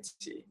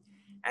equanimity.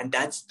 And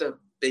that's the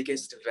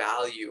biggest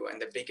value and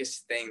the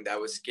biggest thing that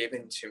was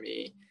given to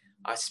me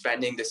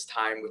spending this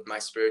time with my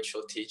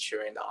spiritual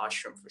teacher in the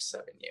ashram for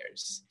 7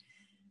 years.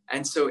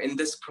 And so in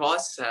this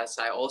process,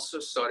 I also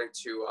started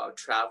to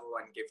travel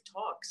and give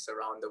talks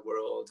around the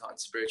world on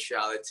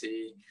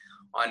spirituality,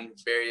 on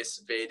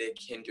various Vedic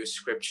Hindu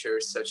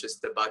scriptures, such as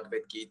the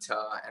Bhagavad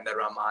Gita and the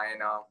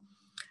Ramayana.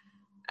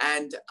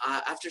 And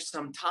after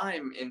some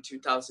time in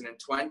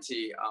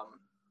 2020,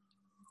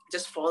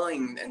 just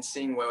following and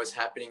seeing what was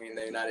happening in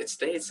the United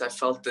States, I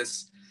felt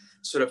this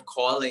sort of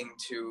calling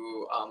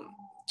to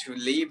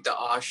leave the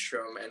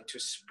ashram and to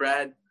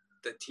spread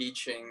the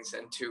teachings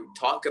and to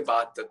talk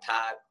about the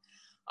path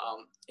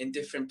in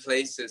different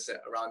places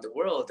around the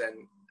world.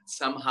 And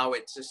somehow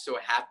it just so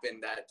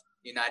happened that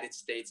United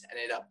States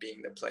ended up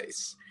being the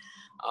place.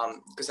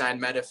 Because I had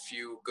met a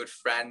few good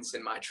friends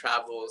in my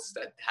travels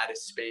that had a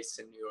space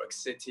in New York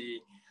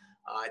City.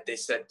 They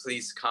said,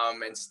 please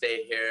come and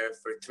stay here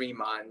for 3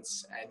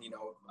 months. And,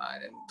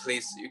 and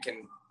please, you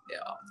can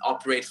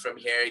operate from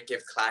here,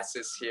 give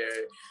classes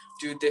here,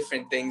 do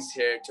different things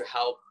here to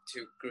help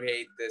to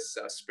create this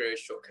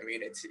spiritual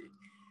community.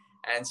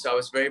 And so I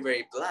was very,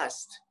 very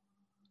blessed.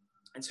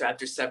 And so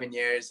after 7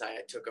 years,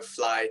 I took a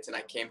flight and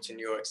I came to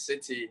New York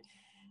City,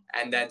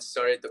 and then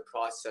started the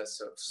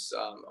process of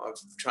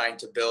trying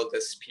to build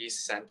this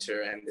peace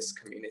center and this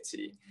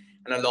community.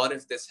 And a lot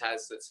of this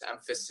has this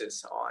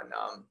emphasis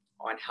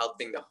on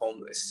helping the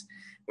homeless,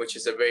 which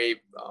is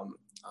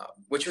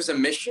which was a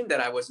mission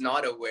that I was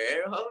not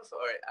aware of,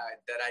 or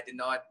that I did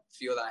not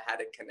feel I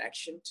had a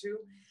connection to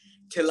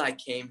till I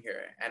came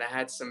here. And I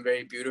had some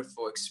very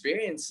beautiful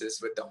experiences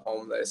with the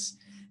homeless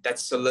that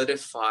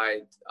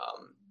solidified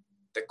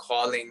the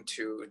calling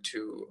to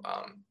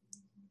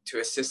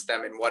assist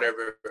them in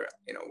whatever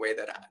way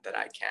that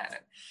I can.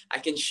 And I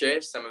can share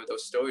some of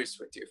those stories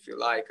with you if you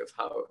like, of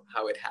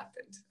how it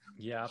happened.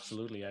 Yeah,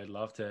 absolutely. I'd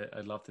love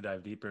to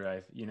dive deeper.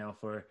 I've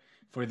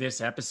for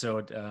this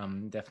episode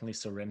definitely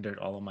surrendered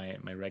all of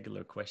my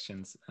regular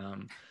questions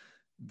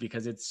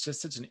because it's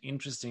just such an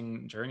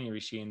interesting journey,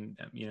 Rishi, and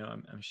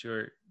I'm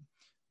sure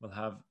we'll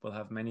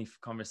have many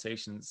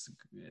conversations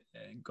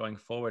going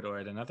forward or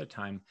at another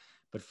time.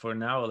 But for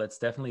now, let's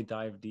definitely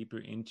dive deeper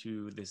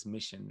into this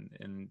mission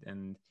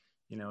and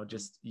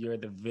just you're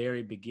at the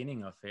very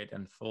beginning of it,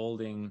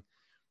 unfolding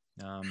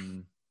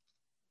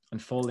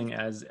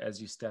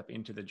as you step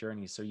into the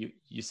journey. So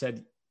you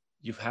said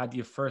you've had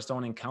your first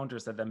own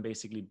encounters that then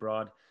basically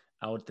brought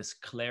out this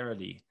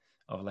clarity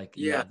of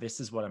this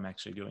is what I'm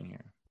actually doing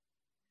here.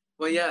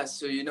 Well, yeah.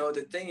 So,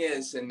 the thing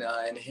is in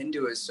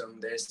Hinduism,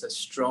 there's a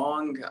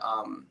strong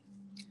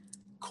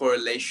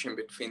correlation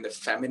between the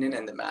feminine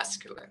and the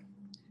masculine.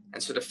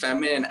 And so the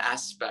feminine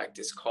aspect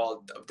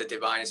of the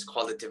divine is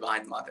called the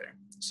Divine Mother.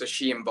 So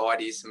she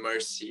embodies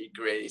mercy,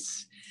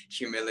 grace,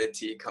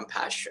 humility,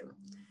 compassion.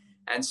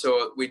 And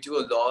so we do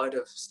a lot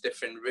of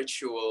different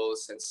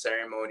rituals and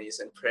ceremonies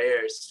and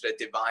prayers to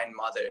the Divine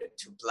Mother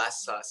to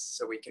bless us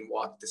so we can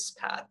walk this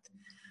path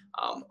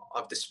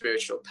of the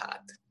spiritual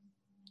path.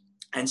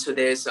 And so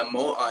there's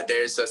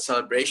a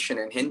celebration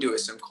in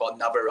Hinduism called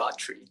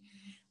Navaratri,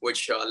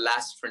 which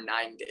lasts for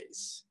 9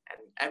 days. And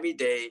every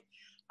day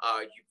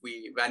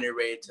we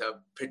venerate a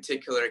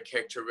particular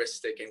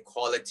characteristic and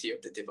quality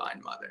of the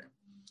Divine Mother.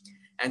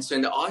 And so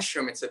in the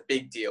ashram, it's a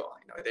big deal.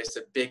 There's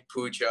a big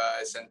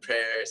pujas and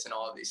prayers and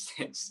all of these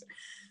things.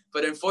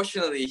 But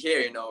unfortunately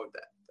here,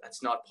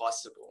 that's not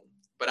possible.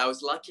 But I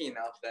was lucky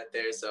enough that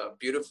there's a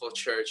beautiful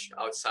church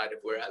outside of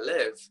where I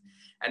live.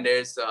 And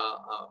there's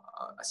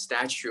a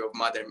statue of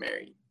Mother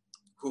Mary,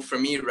 who for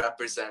me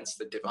represents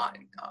the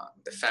divine,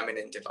 the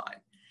feminine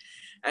divine.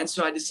 And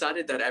so I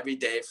decided that every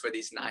day for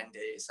these 9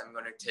 days, I'm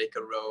going to take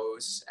a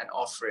rose and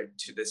offer it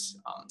to this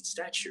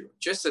statue,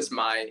 just as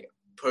my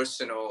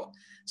personal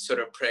sort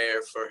of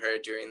prayer for her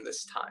during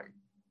this time.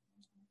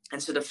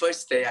 And so the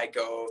first day I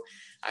go,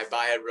 I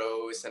buy a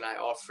rose and I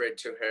offer it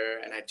to her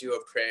and I do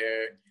a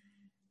prayer,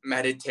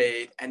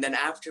 meditate. And then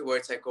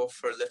afterwards, I go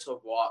for a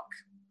little walk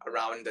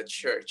around the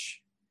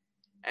church.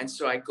 And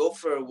so I go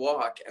for a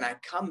walk and I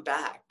come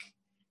back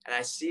and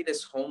I see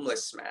this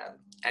homeless man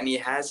and he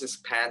has his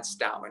pants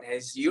down and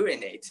he's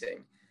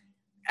urinating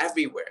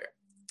everywhere,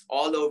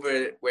 all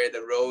over where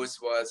the rose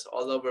was,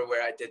 all over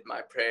where I did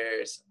my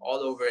prayers, all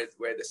over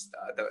where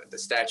the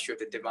statue of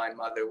the Divine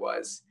Mother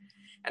was.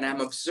 And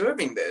I'm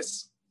observing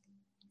this,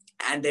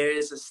 and there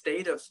is a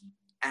state of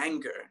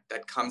anger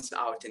that comes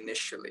out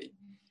initially.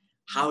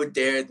 How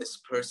dare this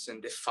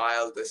person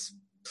defile this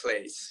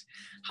place?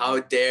 How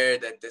dare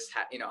that this,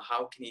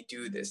 how can he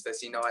do this? Does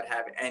he not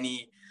have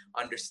any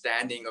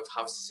understanding of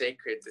how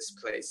sacred this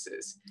place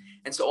is?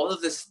 And so all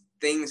of these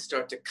things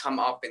start to come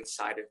up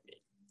inside of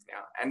me.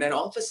 Yeah. And then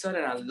all of a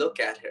sudden I look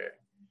at her,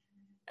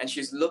 and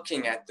she's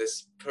looking at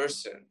this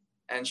person,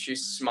 and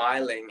she's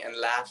smiling and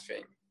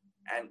laughing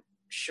and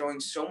showing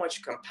so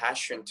much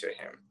compassion to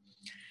him.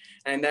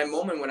 And in that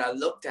moment, when I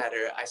looked at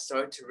her, I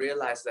started to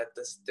realize that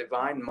this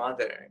Divine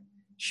Mother,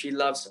 she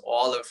loves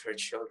all of her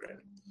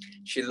children.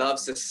 She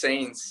loves the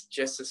saints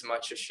just as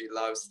much as she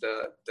loves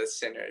the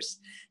sinners.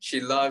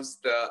 She loves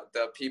the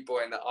people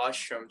in the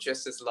ashram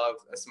just as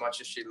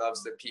much as she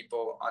loves the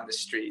people on the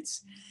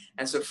streets.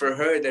 And so for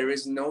her, there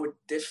is no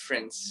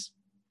difference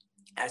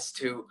as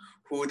to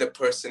who the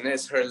person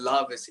is. Her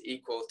love is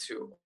equal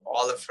to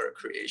all of her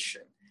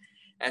creation.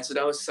 And so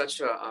that was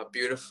such a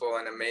beautiful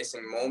and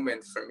amazing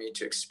moment for me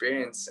to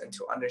experience and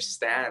to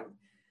understand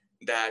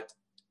that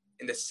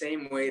in the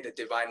same way the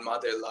Divine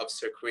Mother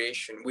loves her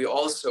creation, we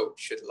also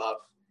should love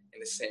in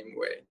the same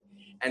way.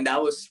 And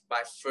that was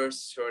my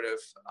first sort of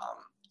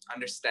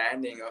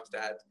understanding of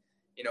that,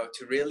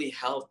 to really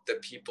help the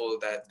people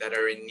that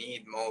are in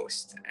need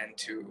most, and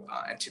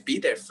to be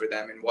there for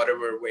them in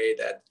whatever way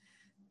that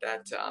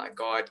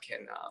God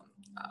can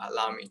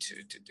allow me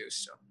to do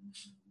so.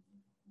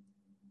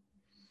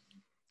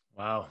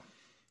 Wow.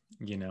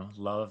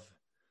 Love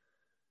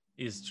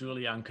is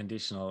truly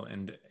unconditional,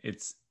 and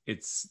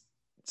it's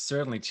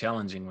certainly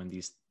challenging when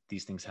these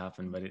things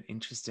happen, but an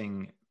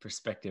interesting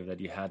perspective that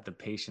you had the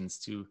patience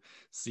to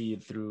see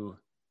it through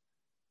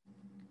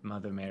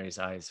Mother Mary's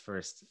eyes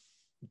first.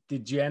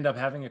 Did you end up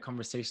having a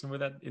conversation with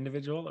that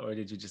individual, or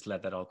did you just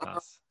let that all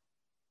pass?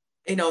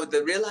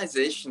 The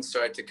realization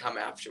started to come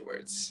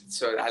afterwards.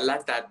 So I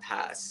let that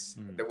pass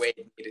the way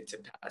it needed to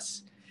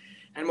pass.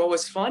 And what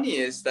was funny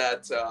is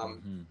that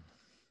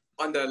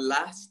on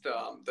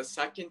the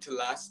second to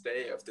last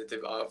day of the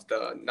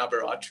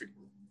Navaratri,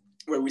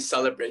 where we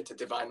celebrate the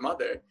Divine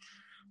Mother,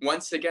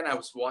 once again, I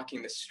was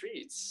walking the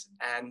streets.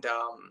 And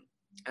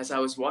as I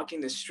was walking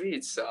the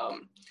streets,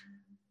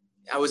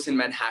 I was in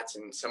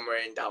Manhattan, somewhere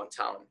in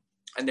downtown.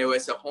 And there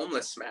was a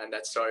homeless man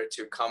that started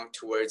to come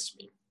towards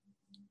me.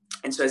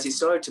 And so as he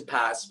started to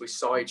pass, we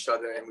saw each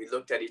other and we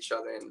looked at each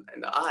other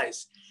in the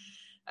eyes.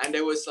 And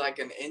there was like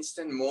an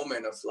instant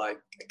moment of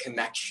like a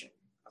connection,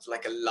 of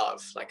like a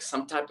love, like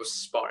some type of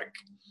spark.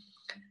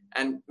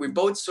 And we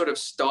both sort of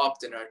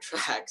stopped in our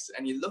tracks,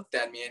 and he looked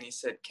at me and he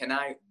said, "Can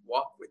I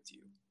walk with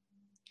you?"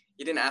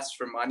 He didn't ask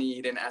for money.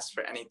 He didn't ask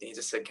for anything. He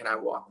just said, "Can I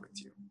walk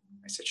with you?"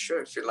 I said,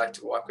 "Sure, if you'd like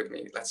to walk with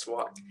me, let's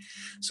walk."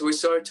 So we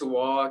started to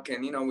walk,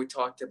 and, we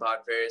talked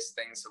about various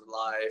things of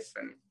life,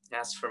 and he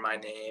asked for my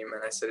name,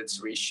 and I said,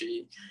 "It's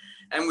Rishi."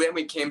 And then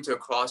we came to a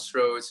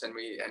crossroads, and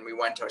we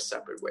went our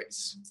separate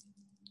ways.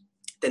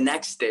 The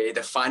next day,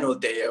 the final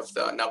day of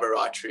the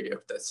Navaratri,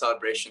 of the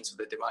celebrations of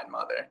the Divine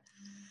Mother,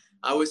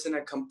 I was in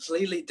a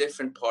completely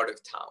different part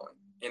of town,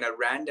 in a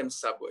random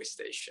subway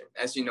station.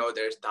 As you know,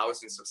 there's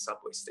thousands of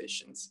subway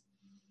stations.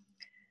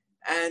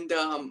 And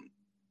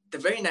the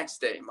very next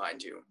day,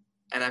 mind you,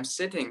 and I'm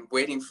sitting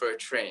waiting for a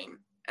train,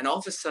 and all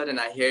of a sudden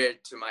I hear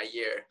to my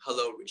ear,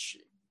 "Hello,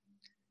 Rishi."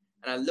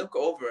 And I look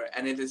over,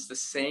 and it is the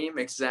same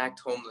exact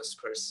homeless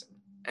person.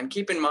 And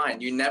keep in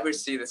mind, you never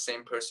see the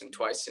same person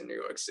twice in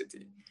New York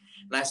City.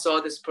 And I saw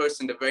this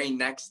person the very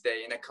next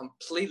day in a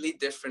completely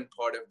different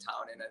part of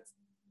town, in a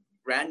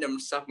random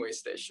subway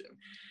station.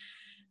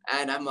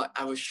 And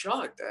I was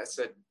shocked. I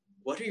said,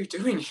 "What are you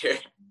doing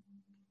here?"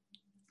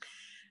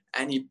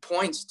 And he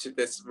points to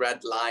this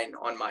red line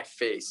on my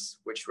face,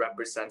 which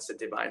represents the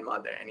Divine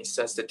Mother. And he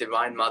says, "The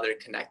Divine Mother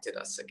connected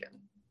us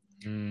again."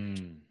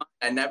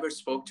 I never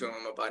spoke to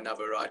him about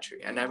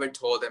Navaratri. I never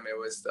told him it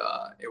was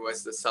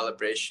the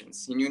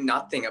celebrations. He knew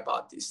nothing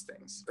about these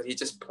things, but he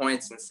just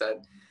points and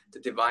said, "The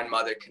Divine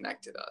Mother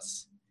connected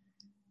us."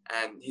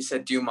 And he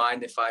said, "Do you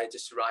mind if I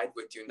just ride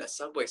with you in the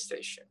subway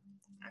station?"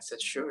 I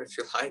said, "Sure, if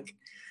you like."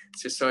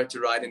 So we started to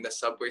ride in the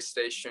subway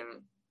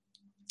station,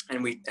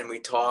 and we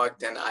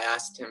talked, and I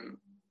asked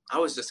him, I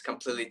was just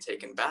completely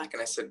taken back.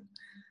 And I said,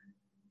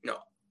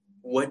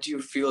 "What do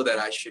you feel that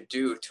I should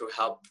do to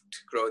help to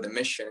grow the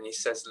mission?" And he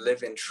says,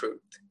 "Live in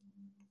truth.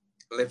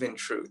 Live in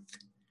truth."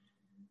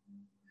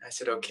 I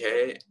said,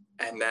 "Okay."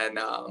 And then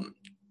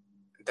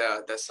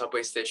the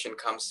subway station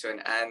comes to an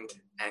end,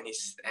 and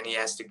he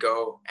has to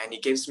go, and he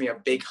gives me a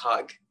big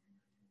hug.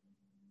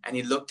 And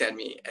he looked at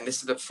me, and this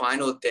is the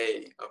final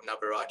day of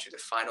Navaratri, the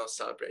final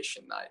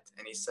celebration night.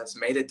 And he says,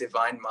 "May the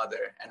Divine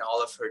Mother and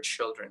all of her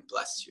children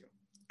bless you."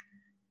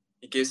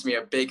 He gives me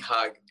a big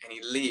hug, and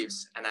he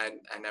leaves, and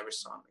I never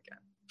saw him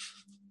again.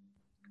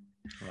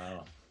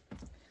 Wow.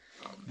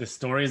 The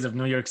stories of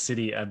New York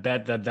City, I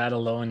bet that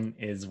alone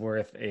is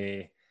worth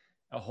a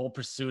whole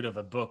pursuit of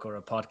a book or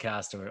a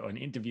podcast or an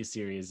interview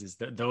series, is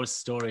those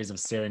stories of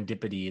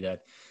serendipity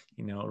that,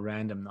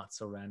 random, not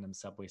so random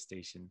subway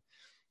station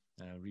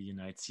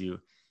reunites you.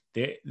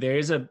 there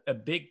is a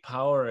big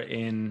power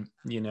in,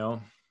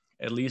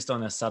 at least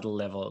on a subtle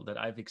level, that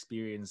I've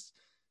experienced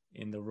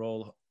in the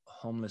role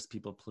homeless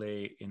people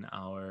play in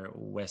our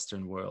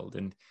Western world.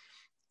 And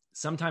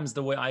sometimes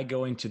the way I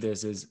go into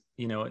this is,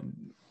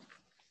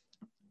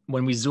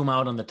 when we zoom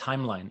out on the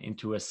timeline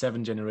into a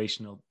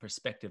 7-generational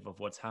perspective of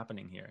what's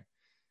happening here,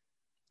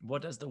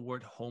 what does the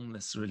word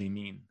homeless really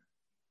mean?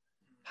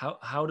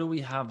 How do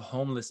we have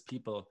homeless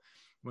people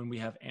when we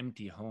have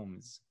empty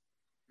homes?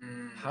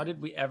 How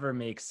did we ever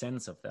make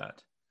sense of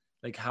that?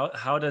 Like,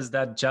 how does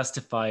that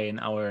justify in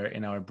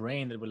our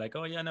brain that we're like,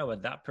 oh yeah, no,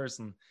 but that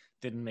person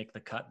didn't make the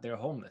cut, they're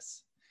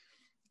homeless.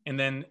 And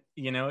then,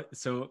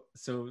 so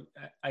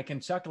I can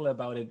chuckle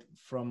about it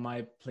from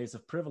my place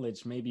of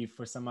privilege. Maybe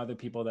for some other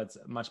people that's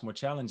much more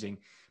challenging.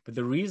 But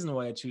the reason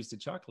why I choose to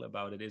chuckle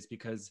about it is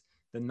because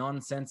the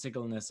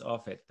nonsensicalness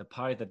of it, the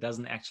part that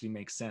doesn't actually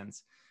make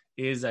sense,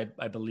 is, I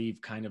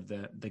believe, kind of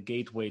the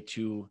gateway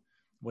to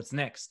what's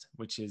next,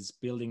 which is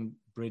building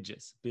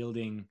bridges,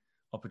 building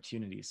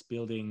opportunities,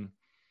 building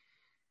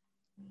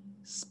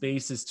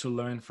spaces to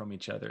learn from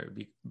each other,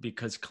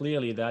 because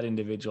clearly that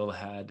individual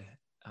had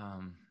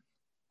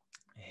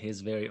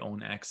his very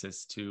own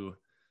access to,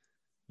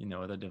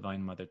 the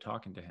Divine Mother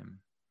talking to him.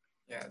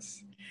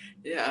 Yes.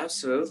 Yeah,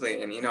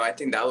 absolutely. And, I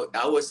think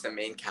that was the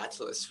main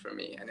catalyst for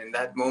me. And in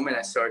that moment,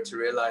 I started to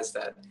realize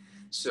that,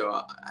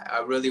 so I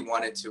really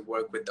wanted to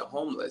work with the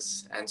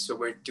homeless. And so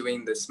we're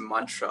doing this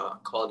mantra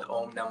called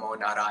Om Namo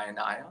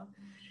Narayanaya.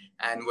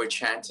 And we're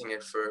chanting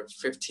it for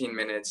 15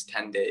 minutes,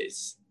 10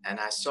 days. And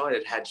I saw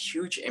it had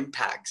huge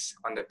impacts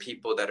on the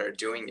people that are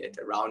doing it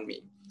around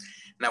me.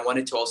 And I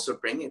wanted to also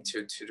bring it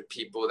to the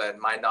people that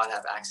might not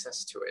have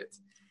access to it.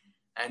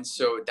 And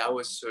so that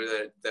was sort of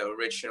the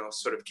original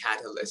sort of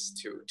catalyst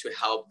to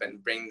help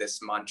and bring this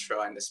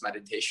mantra and this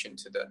meditation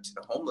to the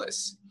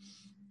homeless.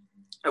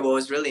 And what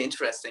was really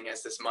interesting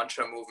as this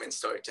mantra movement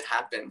started to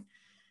happen,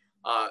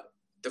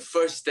 the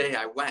first day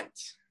I went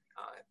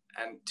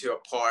and to a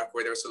park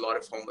where there was a lot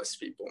of homeless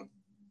people.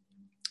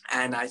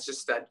 And I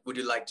just said, would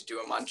you like to do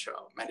a mantra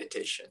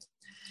meditation?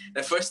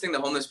 The first thing the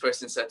homeless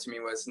person said to me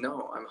was,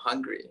 no, I'm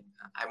hungry.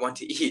 I want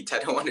to eat. I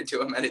don't want to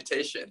do a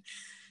meditation.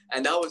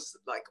 And that was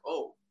like,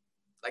 oh,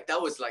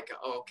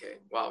 okay,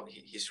 wow,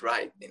 he's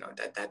right.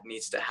 That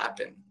needs to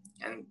happen.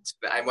 And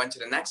I went to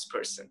the next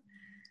person.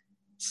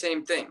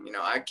 Same thing.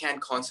 I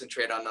can't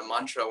concentrate on the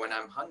mantra when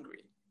I'm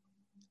hungry.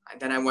 And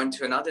then I went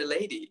to another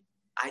lady.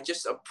 I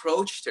just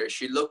approached her.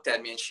 She looked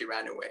at me and she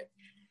ran away.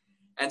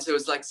 And so it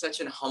was like such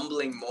an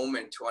humbling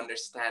moment to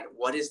understand,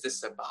 what is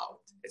this about?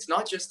 It's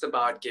not just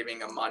about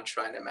giving a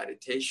mantra and a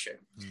meditation.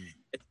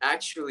 It's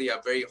actually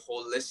a very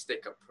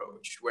holistic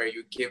approach where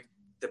you give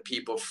the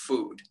people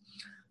food,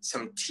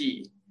 some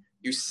tea,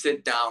 you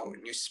sit down,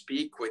 you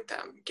speak with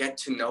them, get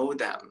to know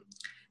them.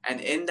 And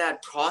in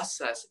that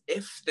process,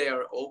 if they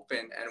are open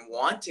and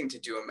wanting to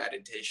do a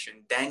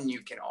meditation, then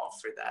you can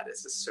offer that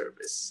as a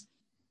service.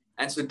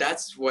 And so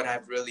that's what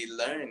I've really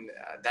learned.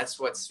 That's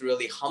what's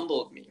really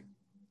humbled me,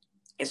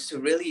 is to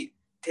really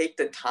take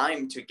the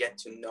time to get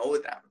to know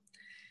them.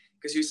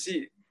 Because you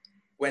see,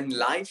 when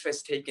life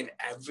has taken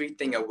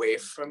everything away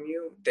from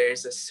you,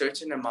 there's a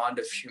certain amount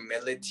of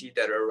humility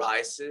that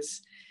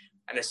arises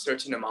and a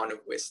certain amount of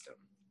wisdom.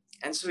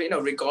 And so,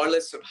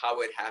 regardless of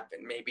how it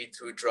happened, maybe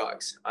through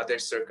drugs, other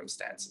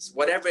circumstances,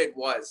 whatever it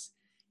was,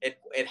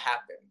 it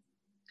happened.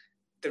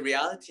 The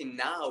reality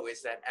now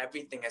is that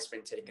everything has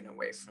been taken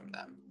away from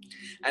them.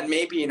 And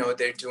maybe,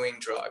 they're doing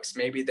drugs.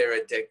 Maybe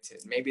they're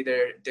addicted. Maybe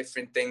there are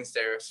different things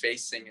they're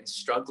facing and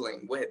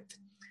struggling with.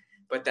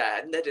 But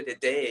at the end of the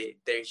day,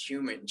 they're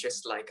human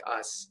just like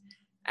us.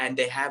 And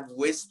they have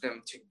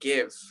wisdom to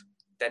give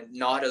that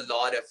not a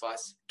lot of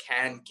us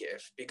can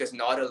give, because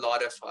not a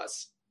lot of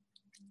us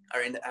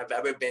have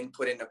ever been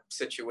put in a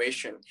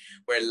situation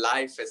where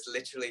life has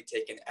literally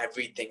taken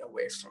everything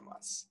away from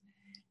us.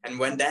 And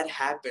when that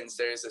happens,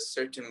 there is a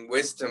certain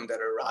wisdom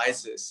that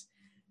arises.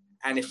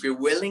 And if you're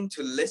willing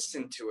to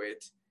listen to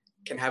it,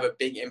 can have a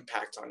big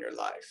impact on your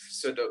life.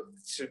 So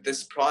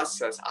this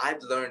process,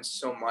 I've learned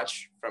so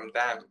much from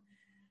them,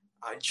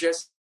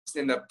 just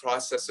in the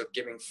process of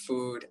giving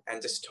food and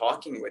just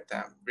talking with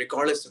them,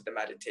 regardless of the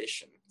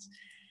meditations.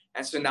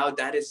 And so now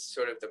that is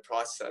sort of the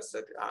process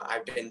that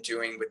I've been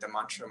doing with the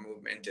mantra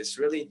movement, is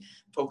really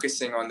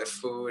focusing on the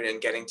food and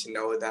getting to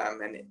know them.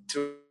 And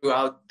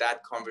throughout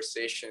that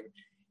conversation,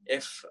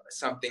 if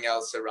something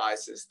else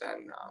arises,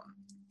 then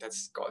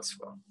that's God's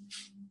will.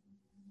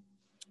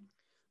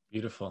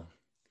 Beautiful.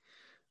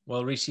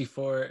 Well, Rishi,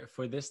 for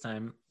this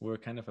time, we're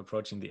kind of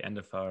approaching the end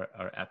of our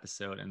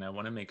episode, and I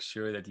want to make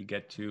sure that you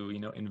get to,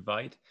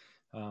 invite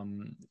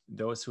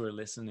those who are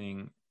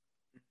listening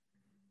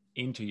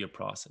into your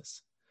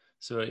process.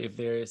 So if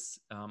there is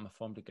a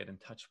form to get in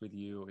touch with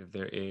you, if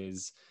there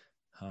is,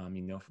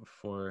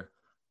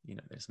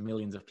 there's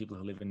millions of people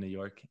who live in New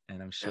York,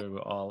 and I'm sure we're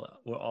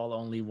all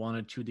only 1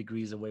 or 2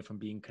 degrees away from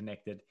being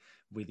connected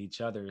with each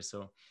other.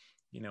 So,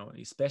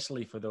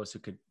 especially for those who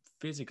could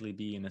physically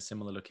be in a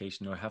similar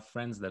location or have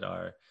friends that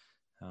are,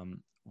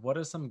 what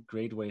are some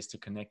great ways to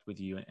connect with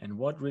you? And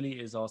what really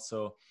is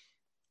also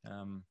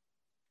um,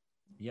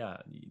 yeah,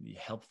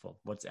 helpful?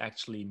 What's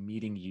actually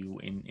meeting you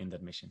in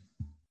that mission?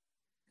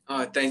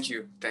 Thank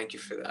you. Thank you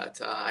for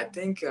that. I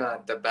think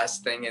the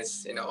best thing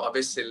is,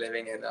 obviously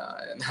living in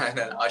an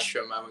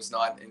ashram, I was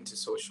not into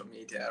social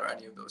media or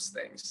any of those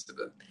things.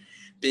 But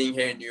being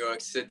here in New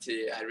York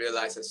City, I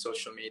realized that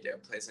social media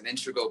plays an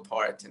integral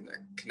part in the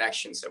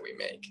connections that we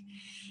make.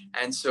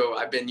 And so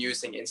I've been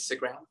using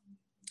Instagram.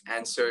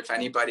 And so if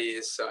anybody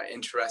is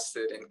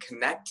interested in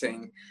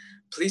connecting,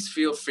 please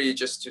feel free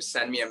just to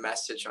send me a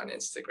message on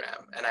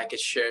Instagram, and I could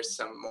share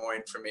some more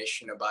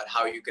information about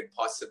how you could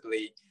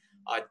possibly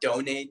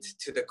donate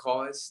to the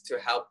cause to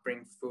help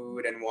bring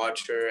food and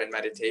water and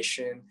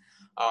meditation.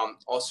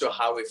 Also,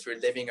 how if you're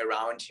living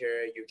around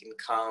here, you can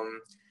come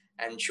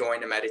and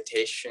join a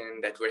meditation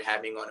that we're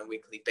having on a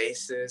weekly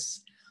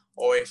basis.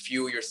 Or if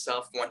you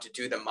yourself want to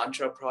do the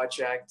mantra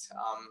project,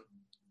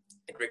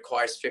 it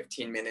requires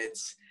 15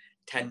 minutes,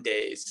 10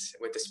 days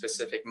with a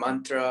specific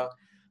mantra.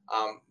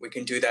 We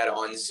can do that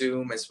on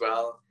Zoom as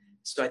well.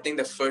 So I think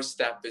the first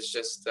step is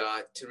just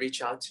to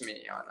reach out to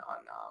me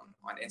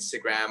on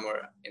Instagram,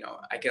 or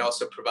I can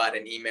also provide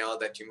an email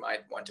that you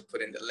might want to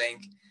put in the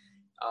link,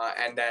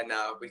 and then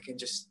we can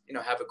just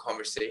have a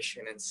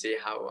conversation and see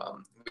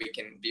how we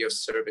can be of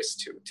service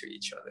to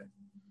each other.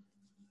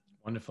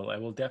 Wonderful. I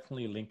will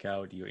definitely link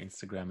out your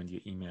Instagram and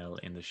your email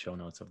in the show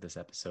notes of this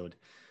episode.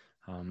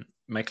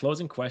 My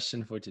closing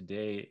question for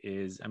today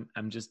is,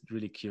 I'm just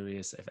really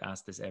curious. I've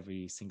asked this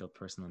every single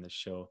person on the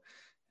show,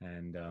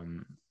 and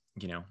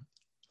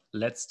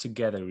let's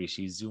together,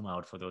 Rishi, zoom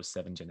out for those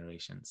 7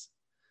 generations,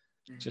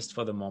 just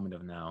for the moment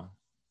of now.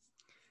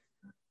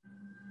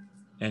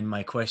 And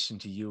my question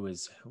to you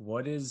is,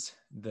 what is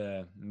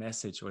the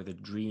message or the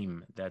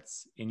dream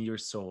that's in your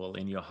soul,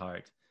 in your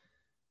heart,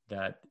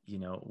 that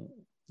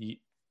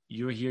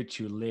you're here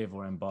to live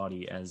or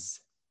embody as,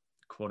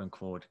 quote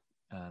unquote,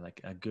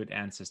 like a good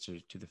ancestor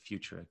to the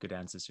future, a good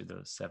ancestor to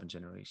those 7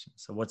 generations?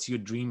 So what's your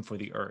dream for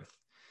the earth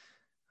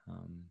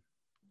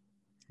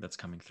that's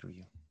coming through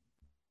you?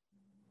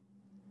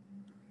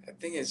 I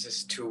think it's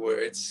just 2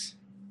 words.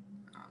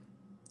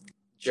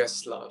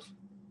 Just love.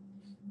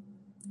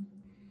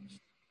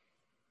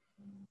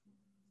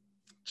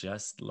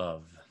 Just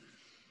love.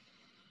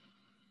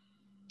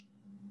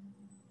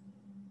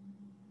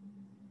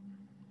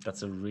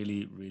 That's a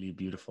really, really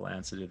beautiful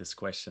answer to this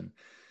question.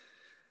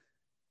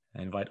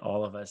 I invite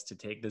all of us to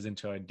take this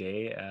into our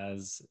day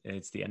as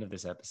it's the end of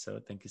this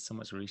episode. Thank you so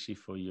much, Rishi,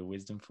 for your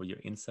wisdom, for your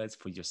insights,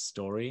 for your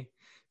story,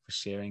 for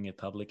sharing it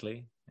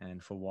publicly,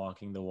 and for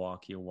walking the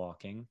walk you're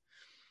walking.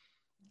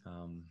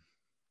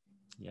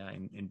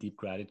 In deep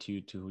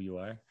gratitude to who you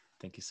are.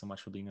 Thank you so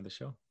much for being on the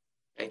show.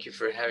 Thank you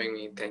for having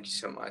me. Thank you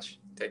so much.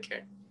 Take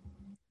care.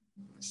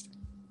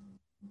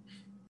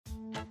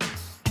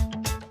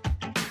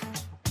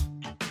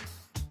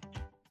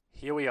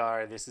 Here we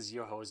are. This is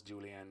your host,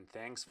 Julian.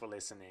 Thanks for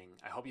listening.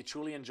 I hope you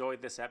truly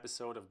enjoyed this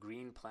episode of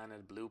Green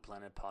Planet, Blue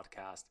Planet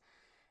podcast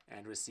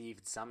and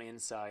received some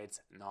insights,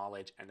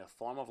 knowledge, and a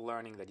form of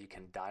learning that you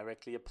can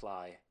directly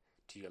apply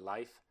to your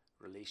life,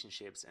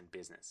 relationships, and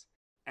business,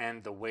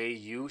 and the way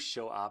you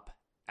show up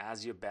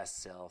as your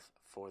best self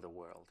for the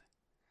world.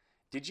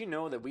 Did you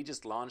know that we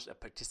just launched a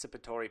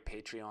participatory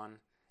Patreon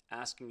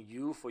asking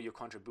you for your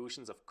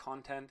contributions of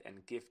content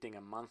and gifting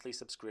a monthly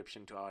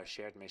subscription to our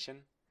shared mission?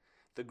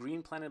 The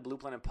Green Planet, Blue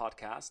Planet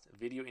podcast,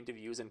 video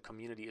interviews, and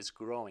community is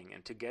growing,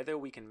 and together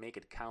we can make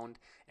it count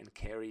and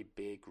carry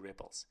big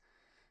ripples.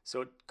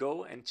 So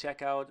go and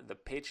check out the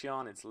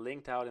Patreon. It's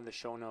linked out in the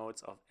show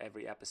notes of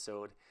every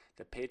episode.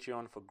 The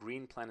Patreon for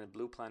Green Planet,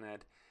 Blue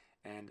Planet,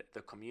 and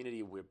the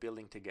community we're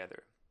building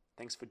together.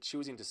 Thanks for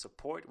choosing to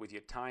support with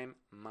your time,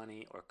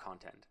 money, or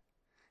content.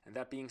 And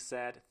that being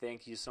said,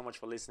 thank you so much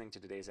for listening to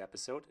today's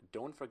episode.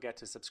 Don't forget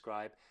to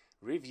subscribe,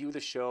 review the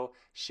show,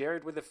 share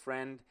it with a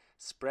friend,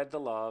 spread the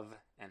love,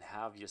 and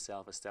have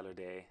yourself a stellar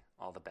day.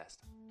 All the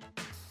best.